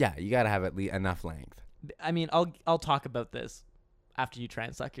factor. Yeah, you got to have at least enough length. I mean, I'll talk about this after you try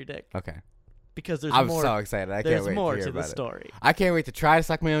and suck your dick, Okay. because there's I'm more. so excited. I there's can't wait more to hear to the about it. story. I can't wait to try to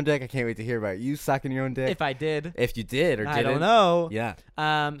suck my own dick. I can't wait to hear about you sucking your own dick. If I did, If you did or didn't. I don't know. Yeah.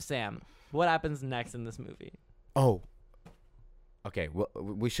 Sam, what happens next in this movie? Oh. Okay. Well,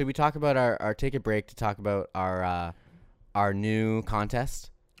 should we talk about our take a break to talk about our new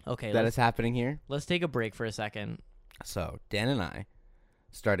contest Okay, that is happening here? let's take a break for a second. So Dan and I,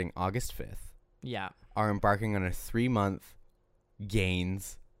 starting August 5th, Yeah. are embarking on a 3-month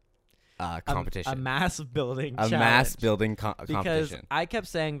gains competition. A mass building A challenge. mass building Because competition. I kept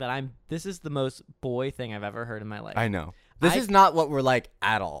saying that this is the most boy thing I've ever heard in my life. I know. This is not what we're like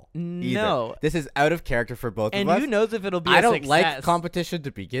at all. Either. No. This is out of character for both And of us. who knows if it'll be I a don't success. like competition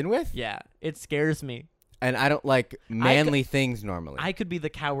to begin with. Yeah, it scares me. And I don't like manly things normally. I could be the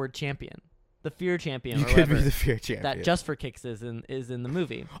coward champion, the fear champion, you or could be whatever the fear champion. that Just for Kicks is in the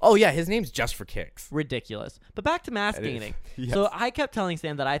movie. Oh yeah, his name's Just for Kicks. Ridiculous. But back to mass It is. gaining. Yes. So I kept telling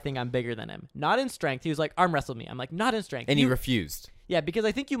Sam that I think I'm bigger than him. Not in strength. He was like, arm wrestle me. I'm like, not in strength. And he refused. Yeah, because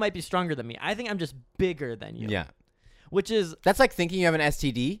I think you might be stronger than me. I think I'm just bigger than you. Yeah. Which is That's like thinking you have an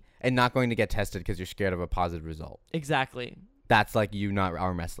STD and not going to get tested because you're scared of a positive result. exactly. That's like you not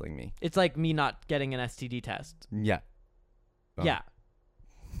arm wrestling me. It's like me not getting an STD test. Yeah. Oh. Yeah.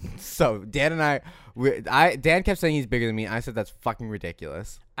 So Dan and Dan kept saying he's bigger than me. I said that's fucking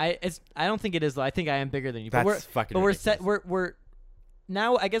ridiculous. I don't think it is though. I think I am bigger than you. That's but we're fucking but we're ridiculous. we're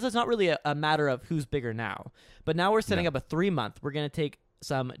now. I guess it's not really a matter of who's bigger now. But now we're setting up a 3-month. We're gonna take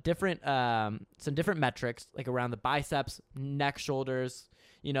some different metrics like around the biceps, neck, shoulders,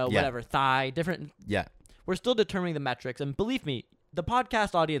 whatever, thigh, different. Yeah. We're still determining the metrics, and believe me, the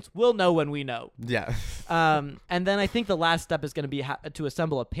podcast audience will know when we know. Yeah. And then I think the last step is going to be to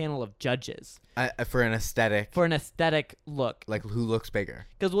assemble a panel of judges For an aesthetic. for an aesthetic look. Like who looks bigger?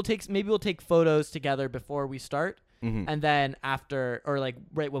 Because we'll take photos together before we start, Mm-hmm. and then after, or like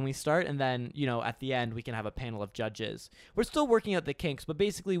right when we start, and then at the end we can have a panel of judges. We're still working out the kinks, but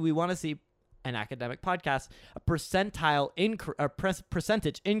basically we want to see an academic podcast, a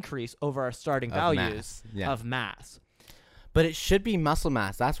percentage increase over our starting Of values mass, yeah. of mass. But it should be muscle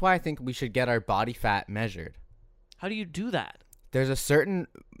mass. That's why I think we should get our body fat measured. How do you do that? There's a certain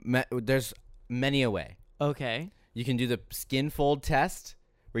there's many a way. Okay. You can do the skin fold test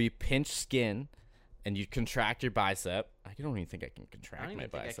where you pinch skin and you contract your bicep. I don't even think I can contract my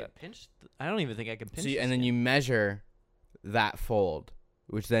bicep. I don't even think I can pinch. See, and then you measure that fold,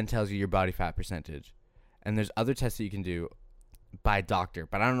 which then tells you your body fat percentage. And there's other tests that you can do by doctor,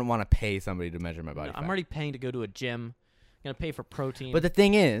 but I don't want to pay somebody to measure my body fat. I'm already paying to go to a gym. I'm gonna pay for protein. But the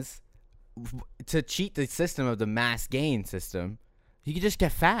thing is, to cheat the system of the mass gain system, you can just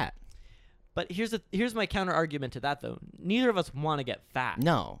get fat. But here's my counter argument to that though. Neither of us want to get fat.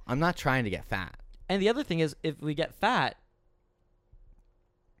 No, I'm not trying to get fat. And the other thing is, if we get fat,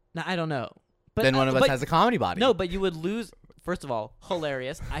 now I don't know. But Then one of us has a comedy body. No, but you would lose. First of all,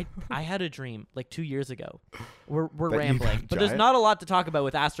 hilarious. I had a dream like 2 years ago. We're That you rambling, got but there's giant? not a lot to talk about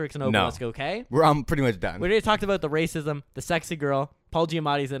with Asterix and No. Obelisk. Okay, We're pretty much done. we already talked about the racism, the sexy girl. Paul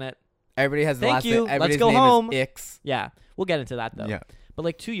Giamatti's in it. Everybody has the Thank last you. name. Let's Everybody's go name home. Is Ix. Yeah, we'll get into that though. Yeah. But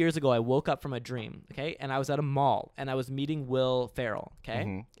like 2 years ago, I woke up from a dream, okay? And I was at a mall, and I was meeting Will Ferrell, okay?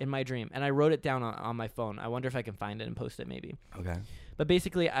 Mhm. In my dream. And I wrote it down on my phone. I wonder if I can find it and post it maybe. Okay. But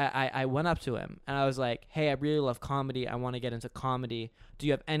basically, I went up to him, and I was like, hey, I really love comedy. I want to get into comedy. Do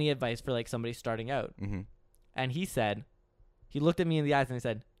you have any advice for like somebody starting out? Mm-hmm. And he looked at me in the eyes, and he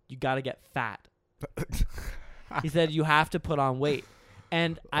said, you got to get fat. He said, you have to put on weight.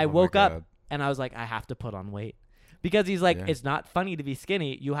 And I Oh my woke up, God. and I was like, I have to put on weight. Because he's like, Yeah. it's not funny to be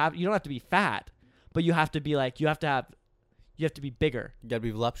skinny. You don't have to be fat, but you have to be like, you have to be bigger. You gotta be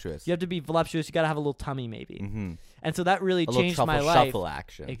voluptuous. You have to be voluptuous. You got to have a little tummy maybe. Mm-hmm. And so that really A little changed truffle my life. shuffle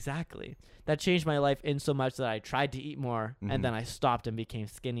action. Exactly. That changed my life in so much that I tried to eat more, Mhm. and then I stopped and became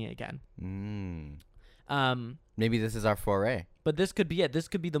skinny again. Mm. Maybe this is our foray. But this could be it. This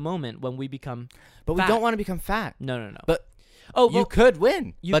could be the moment when we become But fat. we don't want to become fat. No. But Oh, you well, could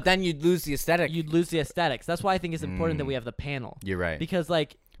win. you- But then you'd lose the aesthetic. you'd lose the aesthetics. That's why I think it's important that Mm. we have the panel. You're right. Because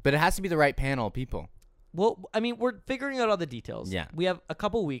like, But it has to be the right panel of people. well, I mean, we're figuring out all the details. Yeah. We have a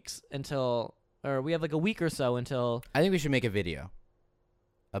couple weeks or we have like a week or so until. I think we should make a video.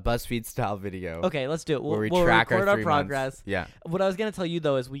 A BuzzFeed style video. Okay, let's do it. Where we We'll track record our our 3 progress. months. Yeah. What I was gonna tell you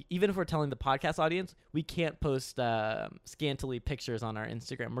though is even if we're telling the podcast audience, we can't post scantily pictures on our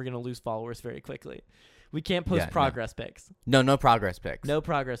Instagram. We're gonna lose followers very quickly. We can't post Yeah, no. progress pics. No progress pics. No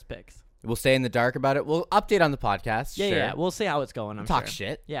progress pics. We'll stay in the dark about it. We'll update on the podcast. Yeah, sure. yeah. We'll see how it's going. I'm Talk sure.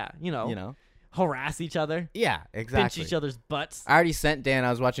 shit. Yeah, You know. harass each other, Yeah, exactly. pinch each other's butts. I already sent Dan. I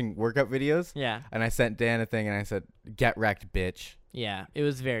was watching workout videos. Yeah, And I sent Dan a thing, and I said, "Get wrecked, bitch." yeah. It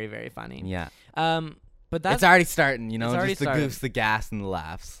was very, very funny. Yeah. But that's It's already starting. You know, It's already just the started. goofs, the gas, and the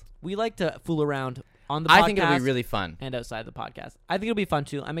laughs. we like to fool around on the podcast. I think it'll be really fun. and outside the podcast. I think it'll be fun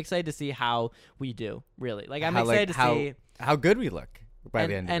too. I'm excited to see how we do. Really, like I'm How, excited to see how good we look by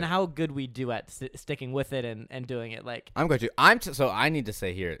the end of and it. how good we do at sticking with it and doing it. Like I'm going to. So I need to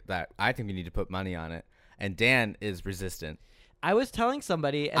say here that I think we need to put money on it, and Dan is resistant. I was telling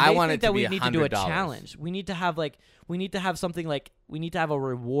somebody, and I they want think it to that we be need to do a $100. challenge. We need to have something like we need to have a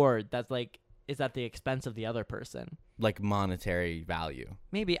reward that's like is at the expense of the other person. Like monetary value.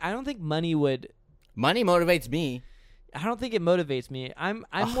 Maybe I don't think money would. Money motivates me. I don't think it motivates me. I'm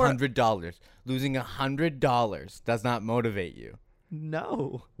more $100. Losing $100 does not motivate you.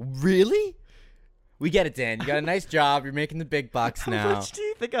 no. Really? We get it, Dan. You got a nice job. You're making the big bucks How now. much do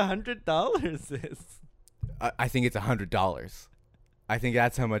you think $100 is? I think it's $100. I think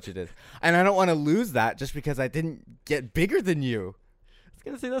that's how much it is. And I don't want to lose that just because I didn't get bigger than you. I was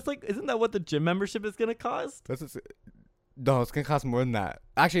gonna say that's like, isn't that what the gym membership is gonna cost? No, it's going to cost more than that.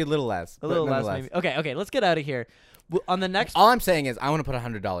 Actually, a little less. A little less, maybe. Okay, let's get out of here. On the next. All I'm saying is I want to put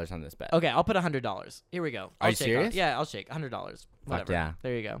 $100 on this bet. Okay, I'll put $100. Here we go. Are I'll you shake serious? Yeah, I'll shake $100. Whatever. yeah.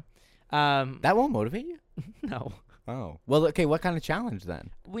 There you go. That won't motivate you? No. Oh. Well, okay, what kind of challenge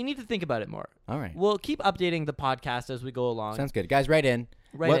then? We need to think about it more. All right. We'll keep updating the podcast as we go along. Sounds good. Guys, write in.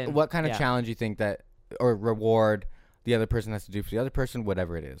 What kind of challenge you think that, or reward the other person has to do for the other person,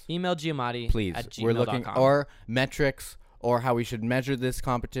 whatever it is. Email Giamatti Please. at We're looking, gmail.com. or metrics, or how we should measure this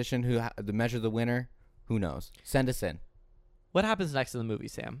competition, measure the winner. Who knows? Send us in. What happens next in the movie,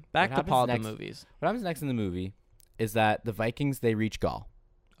 Sam? Back What to happens Paul the next- movies. What happens next in the movie is that the Vikings, they reach Gaul.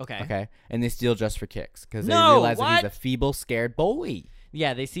 Okay. Okay. And they steal just for kicks because they No, realize that he's what? a feeble, scared boy.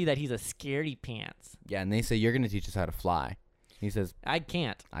 Yeah, they see that he's a scaredy pants. Yeah. And they say, you're going to teach us how to fly. He says, I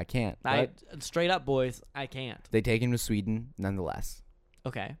can't. I can't. I But straight up, boys, I can't. they take him to Sweden nonetheless.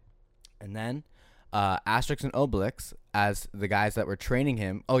 Okay. And then Asterix and Obelix, as the guys that were training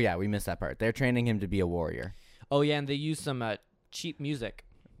him. Oh, yeah, we missed that part. They're training him to be a warrior. Oh yeah, and they use some cheap music,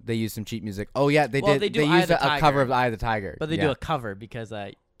 They used some cheap music. Oh, yeah, they Well, did. they do They Eye of used the a cover Tiger. of Eye of the Tiger. but they Yeah. do a cover because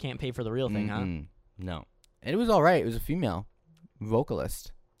can't pay for the real thing, huh? Mm-mm. No. And it was all right. It was a female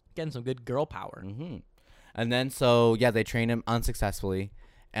vocalist. Getting some good girl power. Mm-hmm. And then, so, yeah, they trained him unsuccessfully.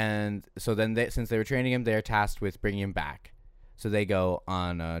 And so then, since they were training him, they're tasked with bringing him back. So they go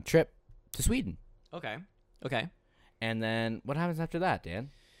on a trip to Sweden. Okay. Okay. And then what happens after that, Dan?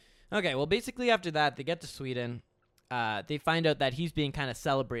 Okay. Well, basically after that, they get to Sweden. They find out that he's being kind of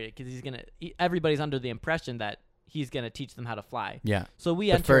celebrated because everybody's under the impression that he's gonna teach them how to fly. Yeah. So we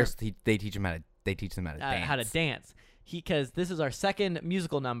But enter first, they teach them how to dance. how to dance. Because this is our second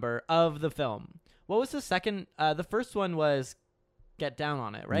musical number of the film. What was the second? The first one was "Get Down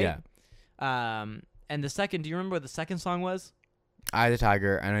on It," right? Yeah. And the second, do you remember what the second song was? Eye of the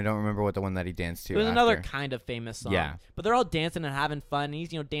Tiger, and I don't remember what the one that he danced to. It was another after. kind of famous song. Yeah. But they're all dancing and having fun. And he's,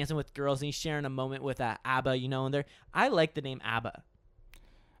 dancing with girls, and he's sharing a moment with ABBA, and I like the name ABBA.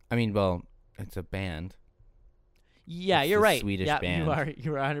 I mean, well, it's a band. Yeah, It's you're a right. Swedish yeah, band.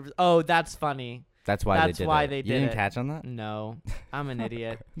 you are 100%. Oh, that's funny. That's why That's they did why it. they You did didn't it. catch on that? No, I'm an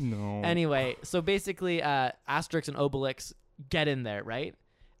idiot. No. Anyway, so basically, Asterix and Obelix get in there, right?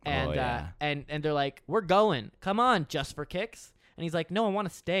 And Oh, yeah. and they're like, "We're going. Come on, just for kicks." And he's like, "No, I want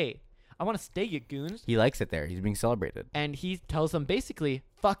to stay. I want to stay, you goons." He likes it there. He's being celebrated. And he tells them basically,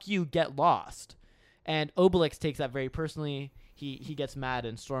 "Fuck you, get lost." And Obelix takes that very personally. He gets mad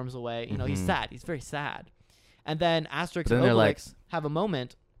and storms away. He's sad. He's very sad. And then Asterix then and they're Obelix like- have a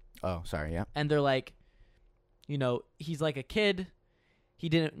moment, Oh, sorry. Yeah. and they're like, he's like a kid. He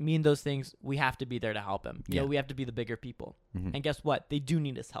didn't mean those things. We have to be there to help him. Yeah. We have to be the bigger people. Mhm. And guess what? They do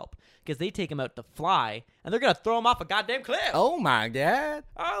need his help because they take him out to fly, and they're gonna throw him off a goddamn cliff. Oh my God.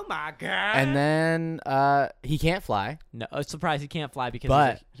 Oh my god! And then he can't fly. no, a surprise, he can't fly because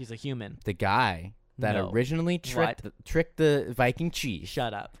But- he's a human. The guy that No. originally tricked the Viking chief.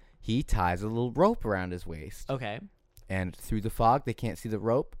 Shut up. He ties a little rope around his waist, Okay. and through the fog, they can't see the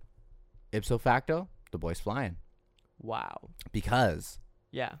rope. Ipso facto, the boy's flying Wow. because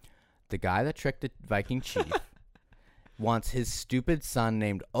Yeah. the guy that tricked the Viking chief wants his stupid son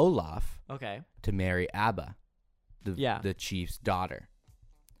named Olaf Okay. to marry Abba, Yeah. the chief's daughter.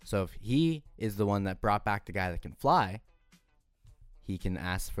 So if he is the one that brought back the guy that can fly, he can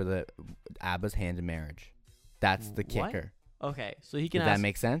ask for the Abba's hand in marriage. That's the What? kicker. Okay. So he can Did ask. that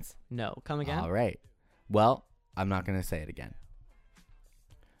make sense? No. Come again. All right. Well, I'm not going to say it again.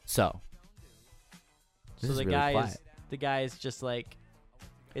 So, this So is the really guy quiet. is the guy is just like,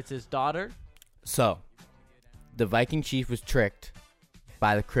 it's his daughter. So, the Viking chief was tricked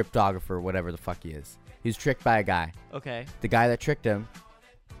by the cryptographer, whatever the fuck he is. He was tricked by a guy. Okay. The guy that tricked him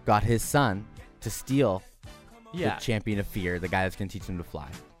got his son to steal Yeah. the champion of fear, the guy that's going to teach him to fly.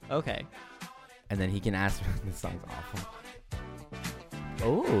 Okay. And then he can ask. This song's awful.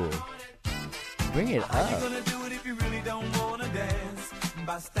 Oh, bring it up.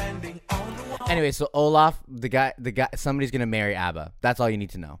 Anyway, so Olaf, the guy, somebody's gonna marry Abba. That's all you need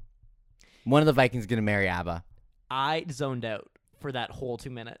to know. One of the Vikings gonna marry Abba. I zoned out for that whole 2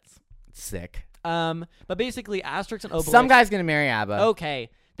 minutes. Sick. But basically, Asterix and Obelix. Some guy's gonna marry Abba. Okay.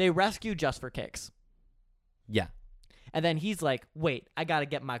 They rescue just for kicks. Yeah. And then he's like, "Wait, I gotta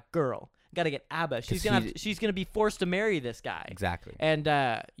get my girl. I gotta get Abba. She's 'Cause she's gonna be forced to marry this guy." Exactly. And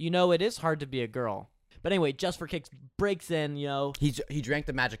it is hard to be a girl. But anyway, just for kicks breaks in. He drank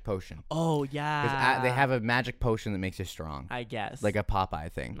the magic potion. Oh 'Cause yeah. they have a magic potion that makes you strong, I guess. like a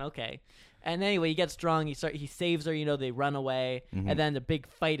Popeye thing. Okay. And anyway, he gets strong. He saves her. They run away, and then the big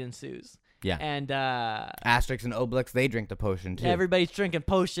fight ensues. Yeah. And Asterix and Obelix, they drink the potion too. everybody's drinking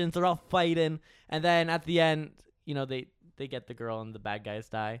potions. They're all fighting, and then at the end, they get the girl, and the bad guys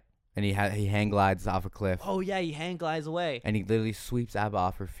die. And he hang glides off a cliff, Oh yeah, he hang glides away. and he literally sweeps Abba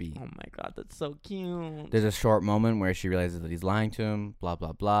off her feet. Oh my god, that's so cute. There's a short moment where she realizes that he's lying to him, blah,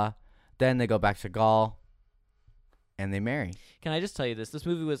 blah, blah. Then they go back to Gaul. and they marry. Can I just tell you this? This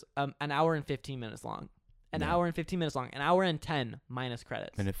movie was an hour and 15 minutes long. An hour and 15 minutes long. An hour and 10 minus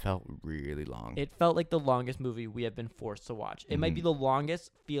credits. And it felt really long. It felt like the longest movie we have been forced to watch. It might be the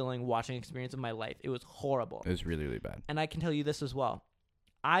longest watching experience of my life. It was horrible. It was really, really bad. And I can tell you this as well.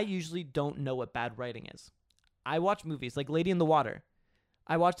 I usually don't know what bad writing is. I watch movies like Lady in the Water.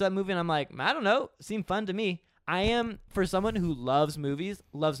 I watched that movie and I'm like, I don't know. It seemed fun to me. I am, for someone who loves movies,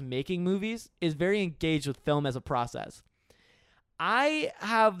 loves making movies, is very engaged with film as a process. I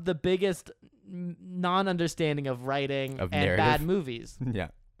have the biggest non-understanding of writing Of and narrative. bad movies. Yeah.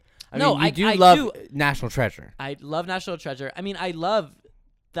 No, I I love do. National Treasure. I love National Treasure. I mean, I love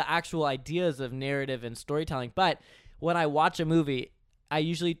the actual ideas of narrative and storytelling, but when I watch a movie, I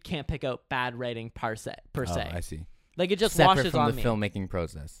usually can't pick out bad writing per se. I see. Like it just Separate washes from on the me. filmmaking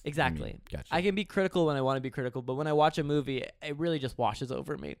process. you Exactly. mean. Gotcha. I can be critical when I want to be critical, but when I watch a movie, it really just washes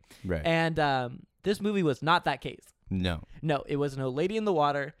over me. Right. And this movie was not that case. No. No, it was no Lady in the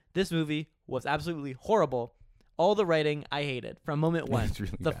Water. This movie was absolutely horrible. All the writing I hated from moment one. It's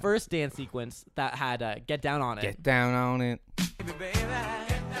really the bad. first dance sequence that had Get Down on It Get down on it.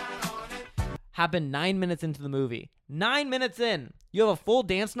 happened 9 minutes into the movie. 9 minutes in. You have a full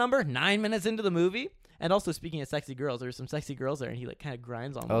dance number 9 minutes into the movie? And also, speaking of sexy girls, there were some sexy girls there, and he like kind of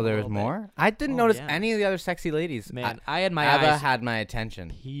grinds on them. Oh, a there was little bit. more? I didn't Oh, notice yeah. any of the other sexy ladies. Man, I had my Abba eyes had my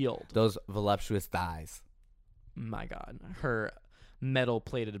attention. peeled. Those voluptuous thighs. My God. Her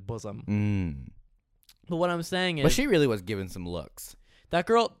metal-plated bosom. Mm. But what I'm saying is... But she really was given some looks. That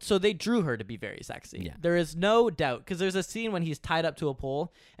girl, so they drew her to be very sexy. Yeah. There is no doubt, because there's a scene when he's tied up to a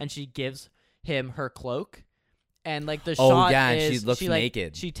pole, and she gives him her cloak. And like the Oh, shot yeah, and is she looks like,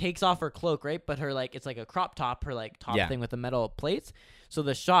 naked. She takes off her cloak, right? But her like it's like a crop top, her like top Yeah. thing with the metal plates. So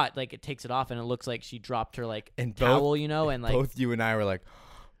the shot like it takes it off and it looks like she dropped her like And towel, you know, and like Both you and I were like,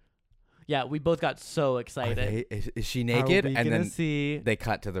 yeah, we both got so Are excited. is she Are naked? we And gonna then see? they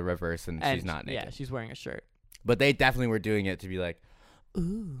cut to the reverse and she's not naked. Yeah, she's wearing a shirt But they definitely were doing it to be like,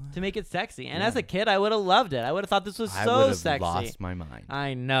 to make it sexy. And as a kid, I would have loved it. I would have thought this was I so would have sexy. lost my mind.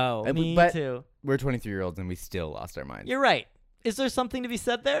 I know, me but too. We're 23-year-olds and we still lost our minds. You're right. Is there something to be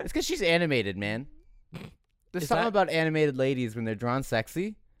said there? It's because she's animated, man. There's Is something that- about animated ladies when they're drawn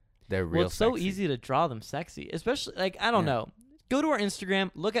sexy. They're real Well, it's so sexy. easy to draw them sexy, especially like I don't Yeah. know. Go to our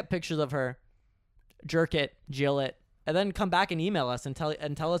Instagram, look at pictures of her, jerk it, jill it, and then come back and email us and tell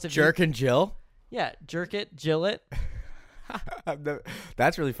us if Jerk and Jill? yeah, jerk it, jill it,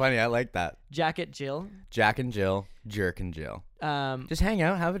 That's really funny. I like that. jack it, jill. Jack and Jill, Jerk and Jill. Um, Just hang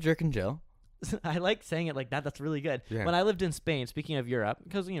out, have a Jerk and Jill. I like saying it like that. That's really good. Yeah. When I lived in Spain, speaking of Europe,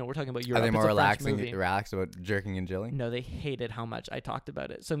 because you know we're talking about Europe, Are they it's more a French movie. relaxed about jerking and jilling? No, they hated how much I talked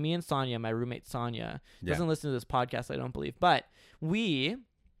about it. So me and Sonia, my roommate Sonia, Yeah. doesn't listen to this podcast, I don't believe, but we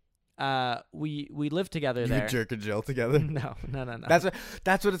lived together You there. would jerk and Jill together? No.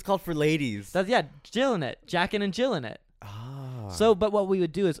 That's what it's called for ladies. That's yeah, jilling it, jacking and jilling it. Ah. So, but what we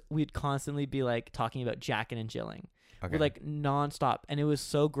would do is we'd constantly be like talking about jacking and jilling. Okay. We're like nonstop, and it was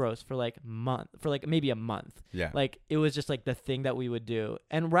so gross for like maybe a month. Yeah. Like it was just like the thing that we would do.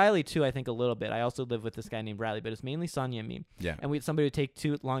 And Riley too, I think a little bit. I also live with this guy named Riley, but it's mainly Sonia and me. Yeah. And somebody would take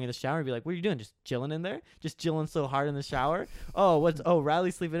too long in the shower and be like, "What are you doing? Just chilling in there? Just chilling so hard in the shower? Oh,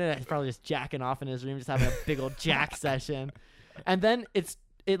 Riley's sleeping in it. He's probably just jacking off in his room, just having a big old jack session." And then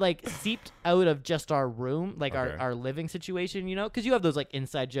it like seeped out of just our room, like Okay. our living situation, you know, because you have those like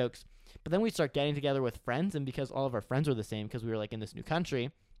inside jokes. But then we start getting together with friends, and because all of our friends were the same, because we were like in this new country,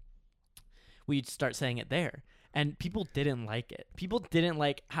 we'd start saying it there, and people didn't like it. People didn't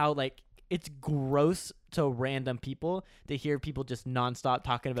like how like it's gross to random people to hear people just nonstop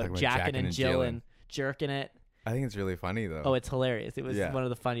talking about jacking and jilling, jerking it. I think it's really funny though. Oh, it's hilarious. It was Yeah. one of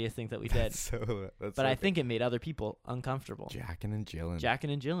the funniest things that we did. That's But I think it made other people uncomfortable. jacking and jilling. Jacking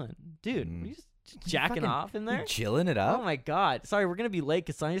and jilling. Dude, Mm. you just jacking fucking- off in there? Chilling it up. Oh my God. Sorry, we're going to be late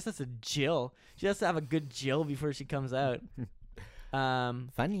because Sonia just has to jill. She has to have a good jill before she comes out.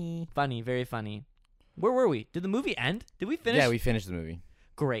 Funny. Funny, very funny. Where were we? Did the movie end? Did we finish? Yeah, we finished the movie.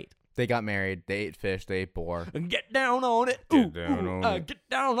 Great. They got married. They ate fish. They ate boar. Get down on it. Get down on it. Get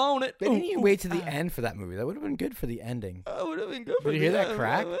down on it. They didn't even wait to the end for that movie. That would have been good for the ending. That would have been good. Did you hear that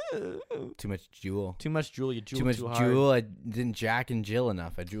crack? Too much jewel. Too much jewel. You jewel Too much too hard. jewel. I didn't jack and jill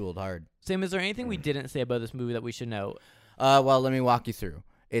enough. I jeweled hard. Sam, is there anything we didn't say about this movie that we should know? Well, let me walk you through.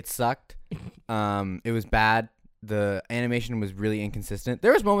 It sucked. It was bad. The animation was really inconsistent.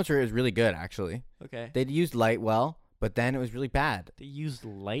 There was moments where it was really good, actually. Okay. They'd used light well, but then it was really bad. They used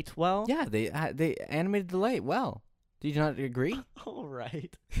light well? Yeah, they animated the light well. Did you not agree? All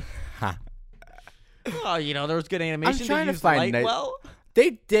right. Ha. Oh, you know, there was good animation. trying They to used find light nice- well.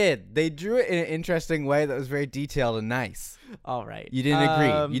 They did. They drew it in an interesting way that was very detailed and nice. All right. You didn't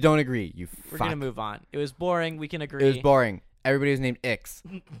agree. You don't agree. You We're fuck. gonna move on. It was boring. We can agree. It was boring. Everybody was named Ix.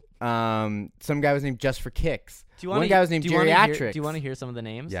 Some guy was named Just for Kicks. One guy was named Geriatrics. Do you want to hear some of the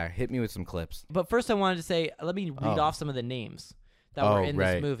names? Yeah, hit me with some clips. But first, I wanted to say, let me read off some of the names that were in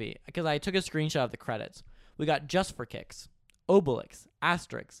this movie because I took a screenshot of the credits. We got Just for Kicks, Obelix,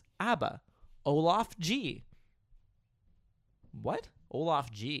 Asterix, ABBA, Olaf G. What?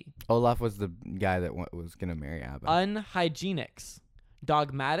 Olaf G. Olaf was the guy that was gonna marry ABBA. Unhygienics,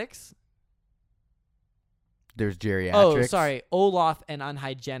 Dogmatics. There's Geriatrics. Oh, sorry. Olaf and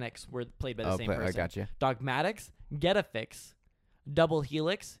Unhygienics were played by the same person. I got you. Dogmatics, Getafix, Double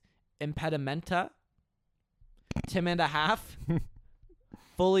Helix, Impedimenta, Tim and a Half,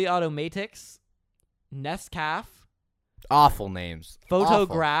 Fully Automatics, Nescaf, Awful names.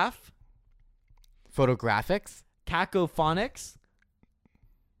 Photograph, Photographics. Cacophonics,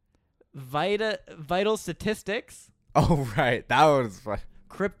 Vital Statistics, Oh, right. That was fun.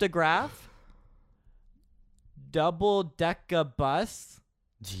 Cryptograph, Double Deca Bus.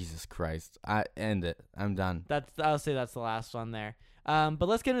 Jesus Christ. End it. I'm done. I'll say that's the last one there. But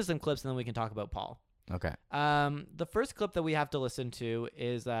let's get into some clips and then we can talk about Paul. Okay. The first clip that we have to listen to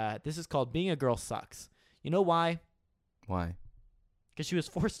is this is called "Being a Girl Sucks." You know why? Why? Because she was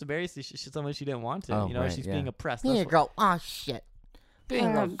forced to marry someone she didn't want to. Oh, you know, right, she's yeah. being oppressed. Being a That's what- girl. Oh, shit.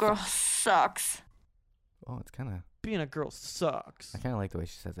 Being a girl sucks. Oh, it's kind of. Being a girl sucks. I kind of like the way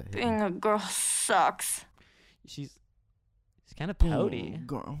she says it. Being a girl sucks. She's kind of pouty.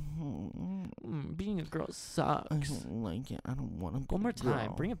 Girl. Being a girl sucks. I don't like it. I don't want to. One more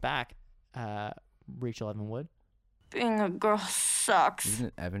time. Bring it back, Rachel Evan Wood. Being a girl sucks. Isn't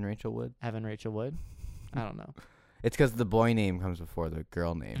it Evan Rachel Wood? Evan Rachel Wood. I don't know. It's because the boy name comes before the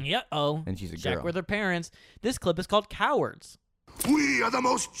girl name. Yeah. Oh. And she's a Check girl. with her parents. This clip is called "Cowards." We are the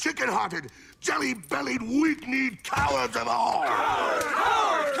most chicken-hearted, jelly-bellied, weak-kneed cowards of all.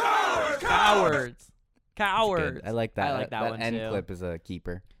 Cowards. Cowards. Good. I like that. I like that one end too. clip is a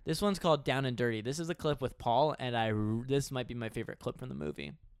keeper. This one's called "Down and Dirty." This is a clip with Paul, and this might be my favorite clip from the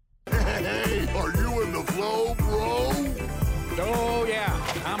movie. Hey, are you in the flow, bro? Oh,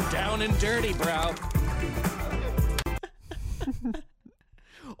 yeah. I'm down and dirty, bro.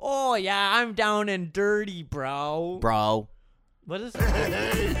 Oh yeah, I'm down and dirty, bro. Bro. What is it?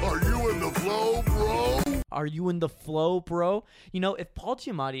 Hey, are you in the flow, bro? Are you in the flow, bro? You know, if Paul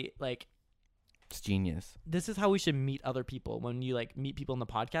Giamatti, like, It's genius. this is how we should meet other people. When you, like, meet people in the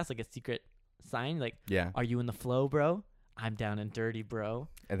podcast, like a secret sign, like, Yeah. are you in the flow, bro? I'm down and dirty, bro.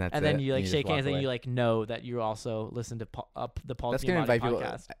 And that's And then it. you, like, just shake walk hands and away. you, like, know that you also listen to the Paul That's gonna Giamatti invite people.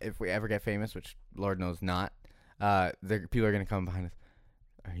 podcast. If we ever get famous, which Lord knows not, people are gonna come behind us.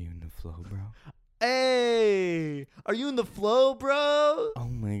 Are you in the flow, bro? Hey, are you in the flow, bro? Oh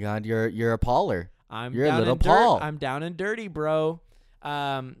my God, you're a Pauler. I'm You're a down little and Paul. I'm down and dirty, bro.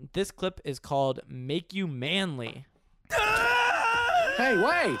 This clip is called "Make You Manly." Hey,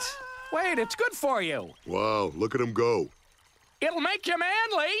 wait. Wait, it's good for you. Wow, look at him go. It'll make you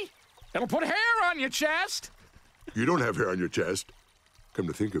manly. It'll put hair on your chest. You don't have hair on your chest. Come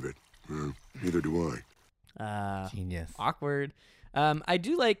to think of it, neither do I. Genius. Awkward. I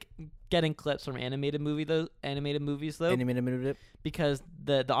do like getting clips from animated movies though, Animated. because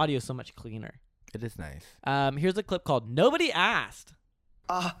the audio is so much cleaner. It is nice. Here's a clip called "Nobody Asked."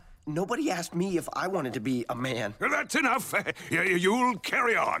 Nobody asked me if I wanted to be a man. That's enough. You'll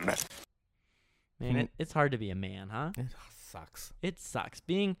carry on. Man, it's hard to be a man, huh? It sucks. It sucks.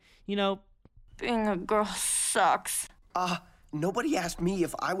 Being, you know, Being a girl sucks. Nobody asked me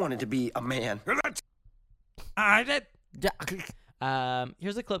if I wanted to be a man.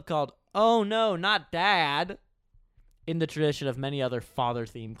 here's a clip called "Oh No, Not Dad," in the tradition of many other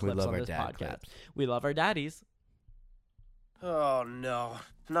father-themed clips love on our this dad podcast. clips. We love our daddies. Oh no,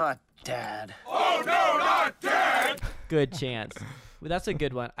 not Dad. Good chance. Well, that's a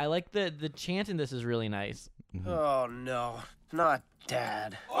good one. I like the chant in this is really nice. Oh no, not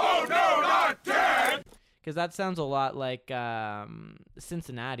Dad. Because that sounds a lot like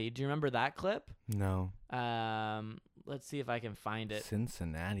Cincinnati. Do you remember that clip? No. Let's see if I can find it.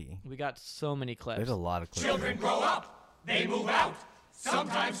 Cincinnati. We got so many clips. There's a lot of clips. Children grow up, they move out,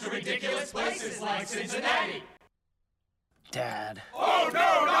 sometimes to ridiculous places like Cincinnati. Dad.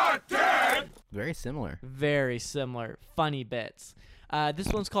 Very similar. Very similar. Funny bits. This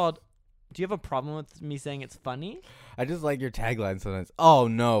one's called, do you have a problem with me saying it's funny? I just like your tagline sometimes. Oh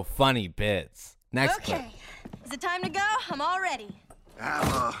no, funny bits. Next clip. Okay. Is it time to go? I'm all ready.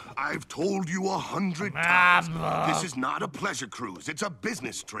 Abba, I've told you 100 times. This is not a pleasure cruise. It's a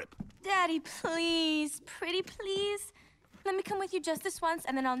business trip. Daddy, please. Pretty please. Let me come with you just this once,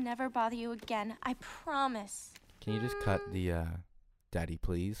 and then I'll never bother you again. I promise. Can you just cut the Daddy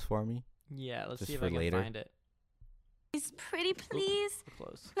Please for me? Yeah, let's Just see if for I can later. find it. Please, pretty please. We're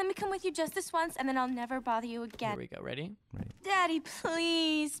close. Let me come with you just this once, and then I'll never bother you Here again. we go. Ready? Daddy,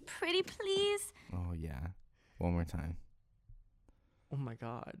 please. Pretty please. Oh, yeah. One more time. Oh my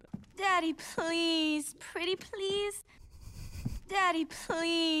God. Daddy, please. Pretty please. Daddy,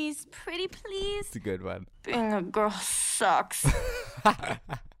 please. Pretty please. It's a good one. Being a girl sucks.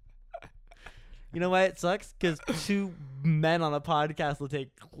 You know why it sucks? Because two men on a podcast will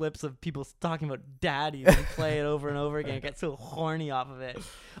take clips of people talking about daddies and play it over and over again. Get so horny off of it.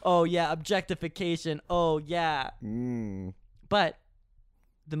 Oh, yeah, objectification. Oh, yeah. But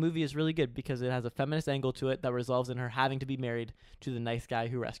the movie is really good because it has a feminist angle to it that resolves in her having to be married to the nice guy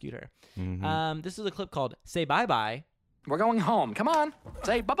who rescued her. This is a clip called Say Bye Bye. We're going home. Come on.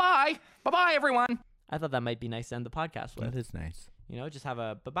 Say bye-bye. Bye-bye, everyone. I thought that might be nice to end the podcast with. That is nice. You know, just have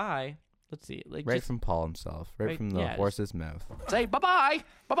a bye-bye. Let's see. Like Right just, from Paul himself. Right from the yeah, horse's mouth. Say bye-bye.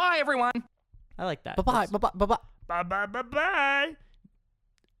 Bye-bye, everyone. I like that. Bye-bye. That's- Bye-bye. Bye-bye. Bye-bye. Bye-bye.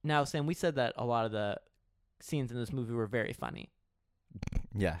 Now, Sam, we said that a lot of the scenes in this movie were very funny.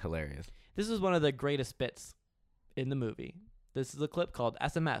 Yeah, hilarious. This is one of the greatest bits in the movie. This is a clip called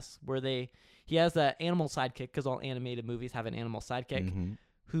SMS, where he has an animal sidekick, because all animated movies have an animal sidekick,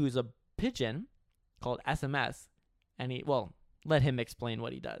 who's a pigeon called SMS, and let him explain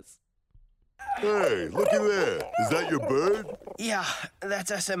what he does. Hey, looky there. Is that your bird? Yeah,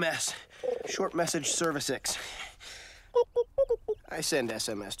 that's SMS. Short Message Service 6. I send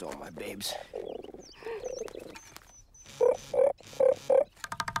SMS to all my babes.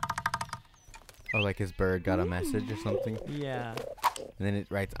 Oh, like his bird got a message or something? Yeah. And then it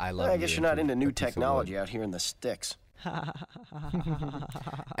writes, I love you. I guess you're not into new a piece of technology wood. out here in the sticks.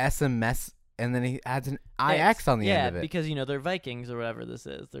 SMS, and then he adds an IX on the end of it. Yeah, because, they're Vikings or whatever this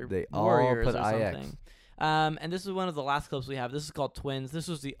is. They're They all warriors put or IX. something. And this is one of the last clips we have. This is called Twins. This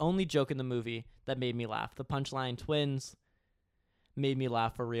was the only joke in the movie that made me laugh. The punchline, Twins, made me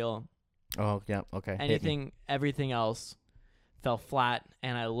laugh for real. Oh, yeah, okay. hit me. Everything else fell flat,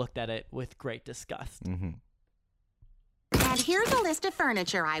 and I looked at it with great disgust. And here's a list of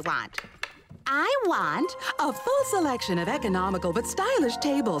furniture I want. I want a full selection of economical but stylish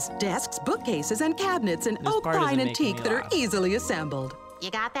tables, desks, bookcases, and cabinets in This oak, part pine, isn't and making teak me that are laugh. easily assembled.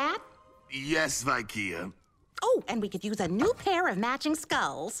 You got that? Yes, Vikea. Oh, and we could use a new pair of matching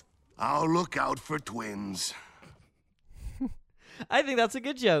skulls. I'll look out for twins. I think that's a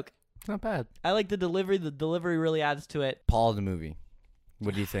good joke. It's not bad. I like the delivery. The delivery really adds to it. Paul the movie.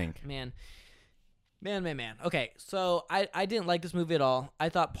 What do you think? Man. Okay, so I didn't like this movie at all. I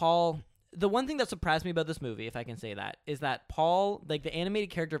thought Paul... The one thing that surprised me about this movie, if I can say that, is that Paul, like the animated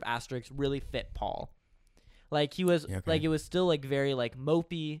character of Asterix, really fit Paul. Like he was, like it was still like very like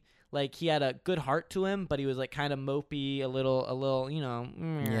mopey. Like he had a good heart to him, but he was like kind of mopey, a little,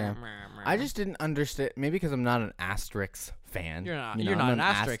 Yeah. I just didn't understand. Maybe because I'm not an Asterix fan. You're not. You know, You're not I'm an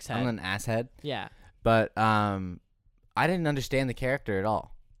Asterix head. I'm an asshead. Yeah. But I didn't understand the character at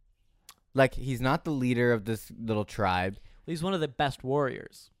all. Like he's not the leader of this little tribe. He's one of the best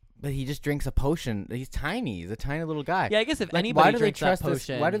warriors. But he just drinks a potion. He's tiny. He's a tiny little guy. Yeah, I guess if like, anybody why do drinks they trust that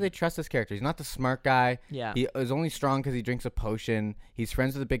potion... Why do they trust this character? He's not the smart guy. Yeah. He is only strong because he drinks a potion. He's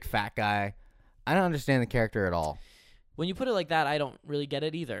friends with a big fat guy. I don't understand the character at all. When you put it like that, I don't really get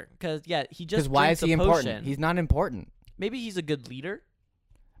it either. Because, yeah, he just why is drinks he a important? potion. He's not important. Maybe he's a good leader.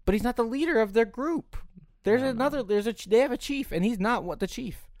 But he's not the leader of their group. There's another. They have a chief, and he's not the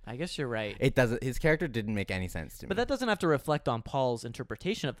chief. I guess you're right. It doesn't. His character didn't make any sense to me. But that doesn't have to reflect on Paul's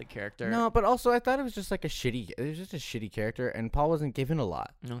interpretation of the character. No, but also I thought it was just like it was just a shitty character, and Paul wasn't given a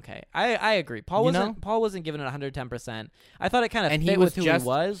lot. Okay, I agree. Paul wasn't given it 110%. I thought it kind of fit with who he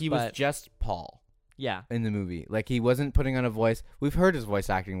was. He was just Paul. Yeah. In the movie, like he wasn't putting on a voice. We've heard his voice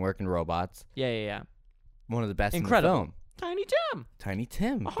acting work in Robots. Yeah. One of the best Incredible. in the film. Tiny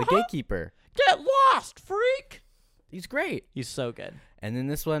Tim, the gatekeeper. Get lost, freak. He's great. He's so good. And then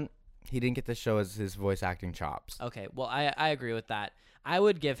this one, he didn't get to show his voice acting chops. Okay, well, I agree with that. I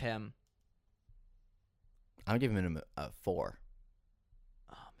would give him... I'm giving him a 4.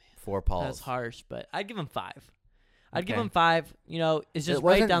 Oh, man. 4 Pauls. That's harsh, but I'd give him 5. I'd give Okay. him 5. It's just It right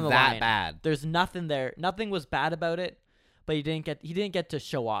wasn't down the that line. bad. There's nothing there. Nothing was bad about it, but he didn't get to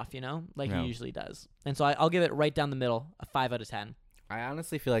show off, like No. he usually does. And so I'll give it right down the middle, a 5 out of 10. I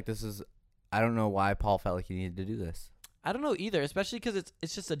honestly feel like this is... I don't know why Paul felt like he needed to do this. I don't know either, especially because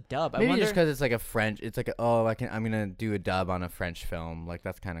it's just a dub. Maybe I wonder, just because it's like a French. It's like I'm gonna do a dub on a French film. Like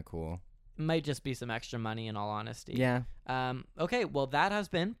that's kind of cool. Might just be some extra money, in all honesty. Yeah. Okay. Well, that has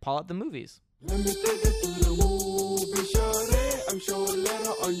been Paul at the Movies. Let me take it to the movie, shawty. I'm sure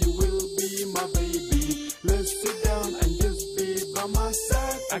later on you will be my baby. Let's sit down and just be by my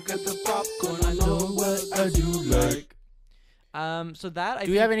side. I got the popcorn, I know what I do like. So that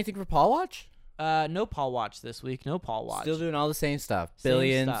Do we have anything for Paul Watch? No Paul Watch this week. No Paul Watch. Still doing all the same stuff. Same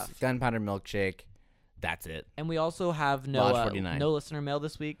Billions, stuff. Gunpowder Milkshake. That's it. And we also have Lodge 49. no listener mail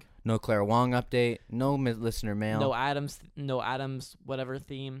this week. No Claire Wong update. No listener mail. No Adams whatever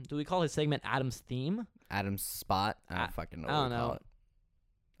theme. Do we call his segment Adam's theme? Adam's spot. I don't fucking know. I don't what we call know. it.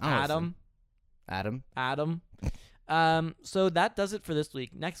 I don't Adam. So that does it for this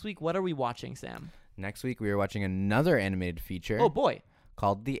week. Next week, what are we watching, Sam? Next week we are watching another animated feature. Oh boy.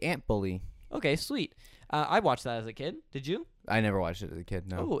 Called The Ant Bully. Okay, sweet. I watched that as a kid. Did you? I never watched it as a kid.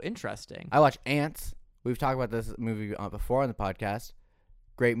 No. Oh, interesting. I watched Ants. We've talked about this movie before on the podcast.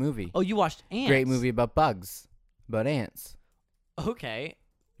 Great movie. Oh, you watched Ants? Great movie about bugs, about ants. Okay.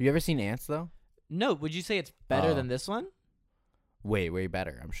 You ever seen Ants though? No. Would you say it's better than this one? Way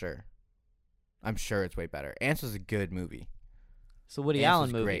better. I'm sure. I'm sure it's way better. Ants was a good movie. So Woody Ants Allen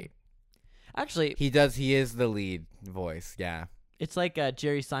was movie. Great. Actually, he is the lead voice. Yeah. It's like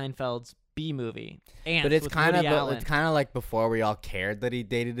Jerry Seinfeld's B movie. Ants, but it's kind of like before we all cared that he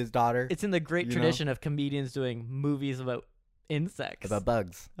dated his daughter. It's in the great tradition of comedians doing movies about insects, about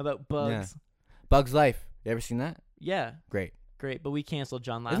bugs. Yeah. Bugs Life. You ever seen that? Yeah. Great. But we canceled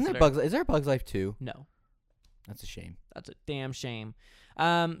John Lasseter. Is there a Bugs Life 2? No. That's a shame. That's a damn shame.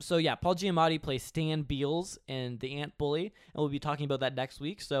 So yeah, Paul Giamatti plays Stan Beals in The Ant Bully, and we'll be talking about that next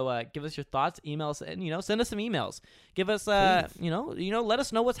week. So give us your thoughts, email us, and send us some emails. Give us let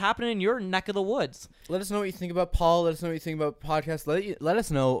us know what's happening in your neck of the woods. Let us know what you think about Paul. Let us know what you think about podcasts. Let us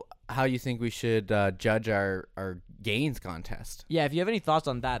know how you think we should judge our gains contest. Yeah, if you have any thoughts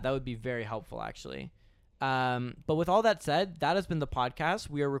on that, that would be very helpful, actually. But with all that said, that has been the podcast.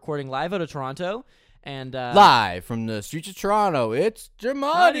 We are recording live out of Toronto. And live from the streets of Toronto, it's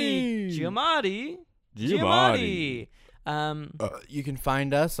Giamatti. Giamatti. You can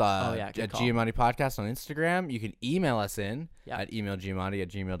find us at call. Giamatti Podcast on Instagram. You can email us at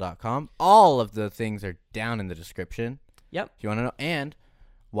emailgiamatti@gmail.com. All of the things are down in the description. Yep. If you want to know, and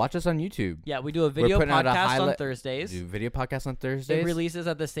watch us on YouTube. Yeah, we do a video podcast on Thursdays. Do video podcast on Thursdays. It releases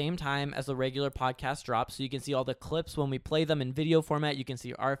at the same time as the regular podcast drops, so you can see all the clips when we play them in video format. You can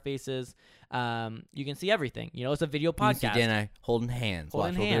see our faces. You can see everything. It's a video podcast. You can see Dan and I holding hands.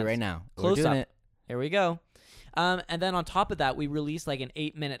 We'll do it right now. Close We're doing up. it. Here we go. And then on top of that, we release like an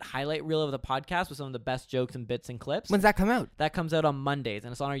 8-minute highlight reel of the podcast with some of the best jokes and bits and clips. When's that come out? That comes out on Mondays,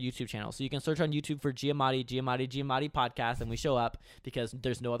 and it's on our YouTube channel. So you can search on YouTube for Giamatti Podcast, and we show up because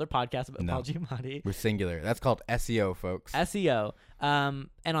there's no other podcast about Paul Giamatti. We're singular. That's called SEO, folks. SEO. And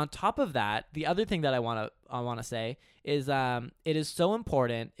on top of that, the other thing that I want to say is it is so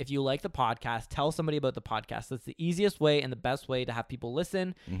important, if you like the podcast, tell somebody about the podcast. That's the easiest way and the best way to have people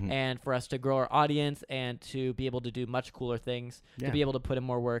listen and for us to grow our audience and to be able to do much cooler things, to be able to put in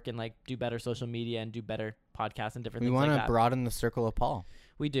more work and like do better social media and do better podcasts and different things like that. We want to broaden the circle of Paul.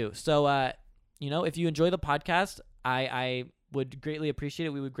 We do. So, if you enjoy the podcast, I would greatly appreciate it.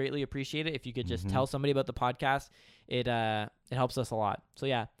 We would greatly appreciate it if you could just tell somebody about the podcast. It helps us a lot. So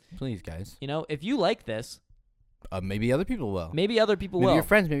yeah, please, guys. If you like this, maybe other people will. Maybe other people will. Maybe your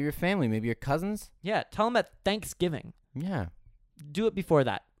friends, maybe your family, maybe your cousins. Yeah, tell them at Thanksgiving. Yeah. Do it before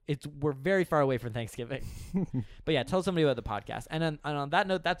that. We're very far away from Thanksgiving. But yeah, tell somebody about the podcast. And on that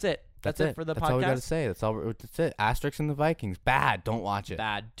note, that's it. That's it for the podcast. That's all we got to say. That's it. Asterix and the Vikings. Bad. Don't watch it.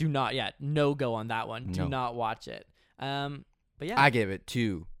 Bad. Do not. Yeah. No go on that one. Do not watch it. But yeah. I give it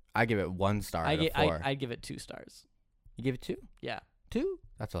 2. I give it 1 star out of 4. I give it 2 stars. You give it 2? Yeah. 2?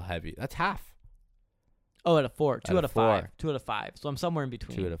 That's a heavy. That's half. Oh, out of 4. 2 out of 5. 2 out of 5. So I'm somewhere in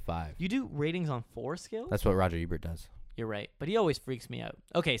between. 2 out of 5. You do ratings on 4 scales? That's what Roger Ebert does. You're right. But he always freaks me out.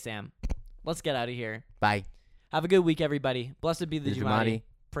 Okay, Sam. Let's get out of here. Bye. Have a good week, everybody. Blessed be the Giamatti.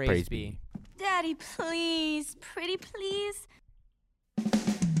 Praise be. Daddy, please. Pretty please.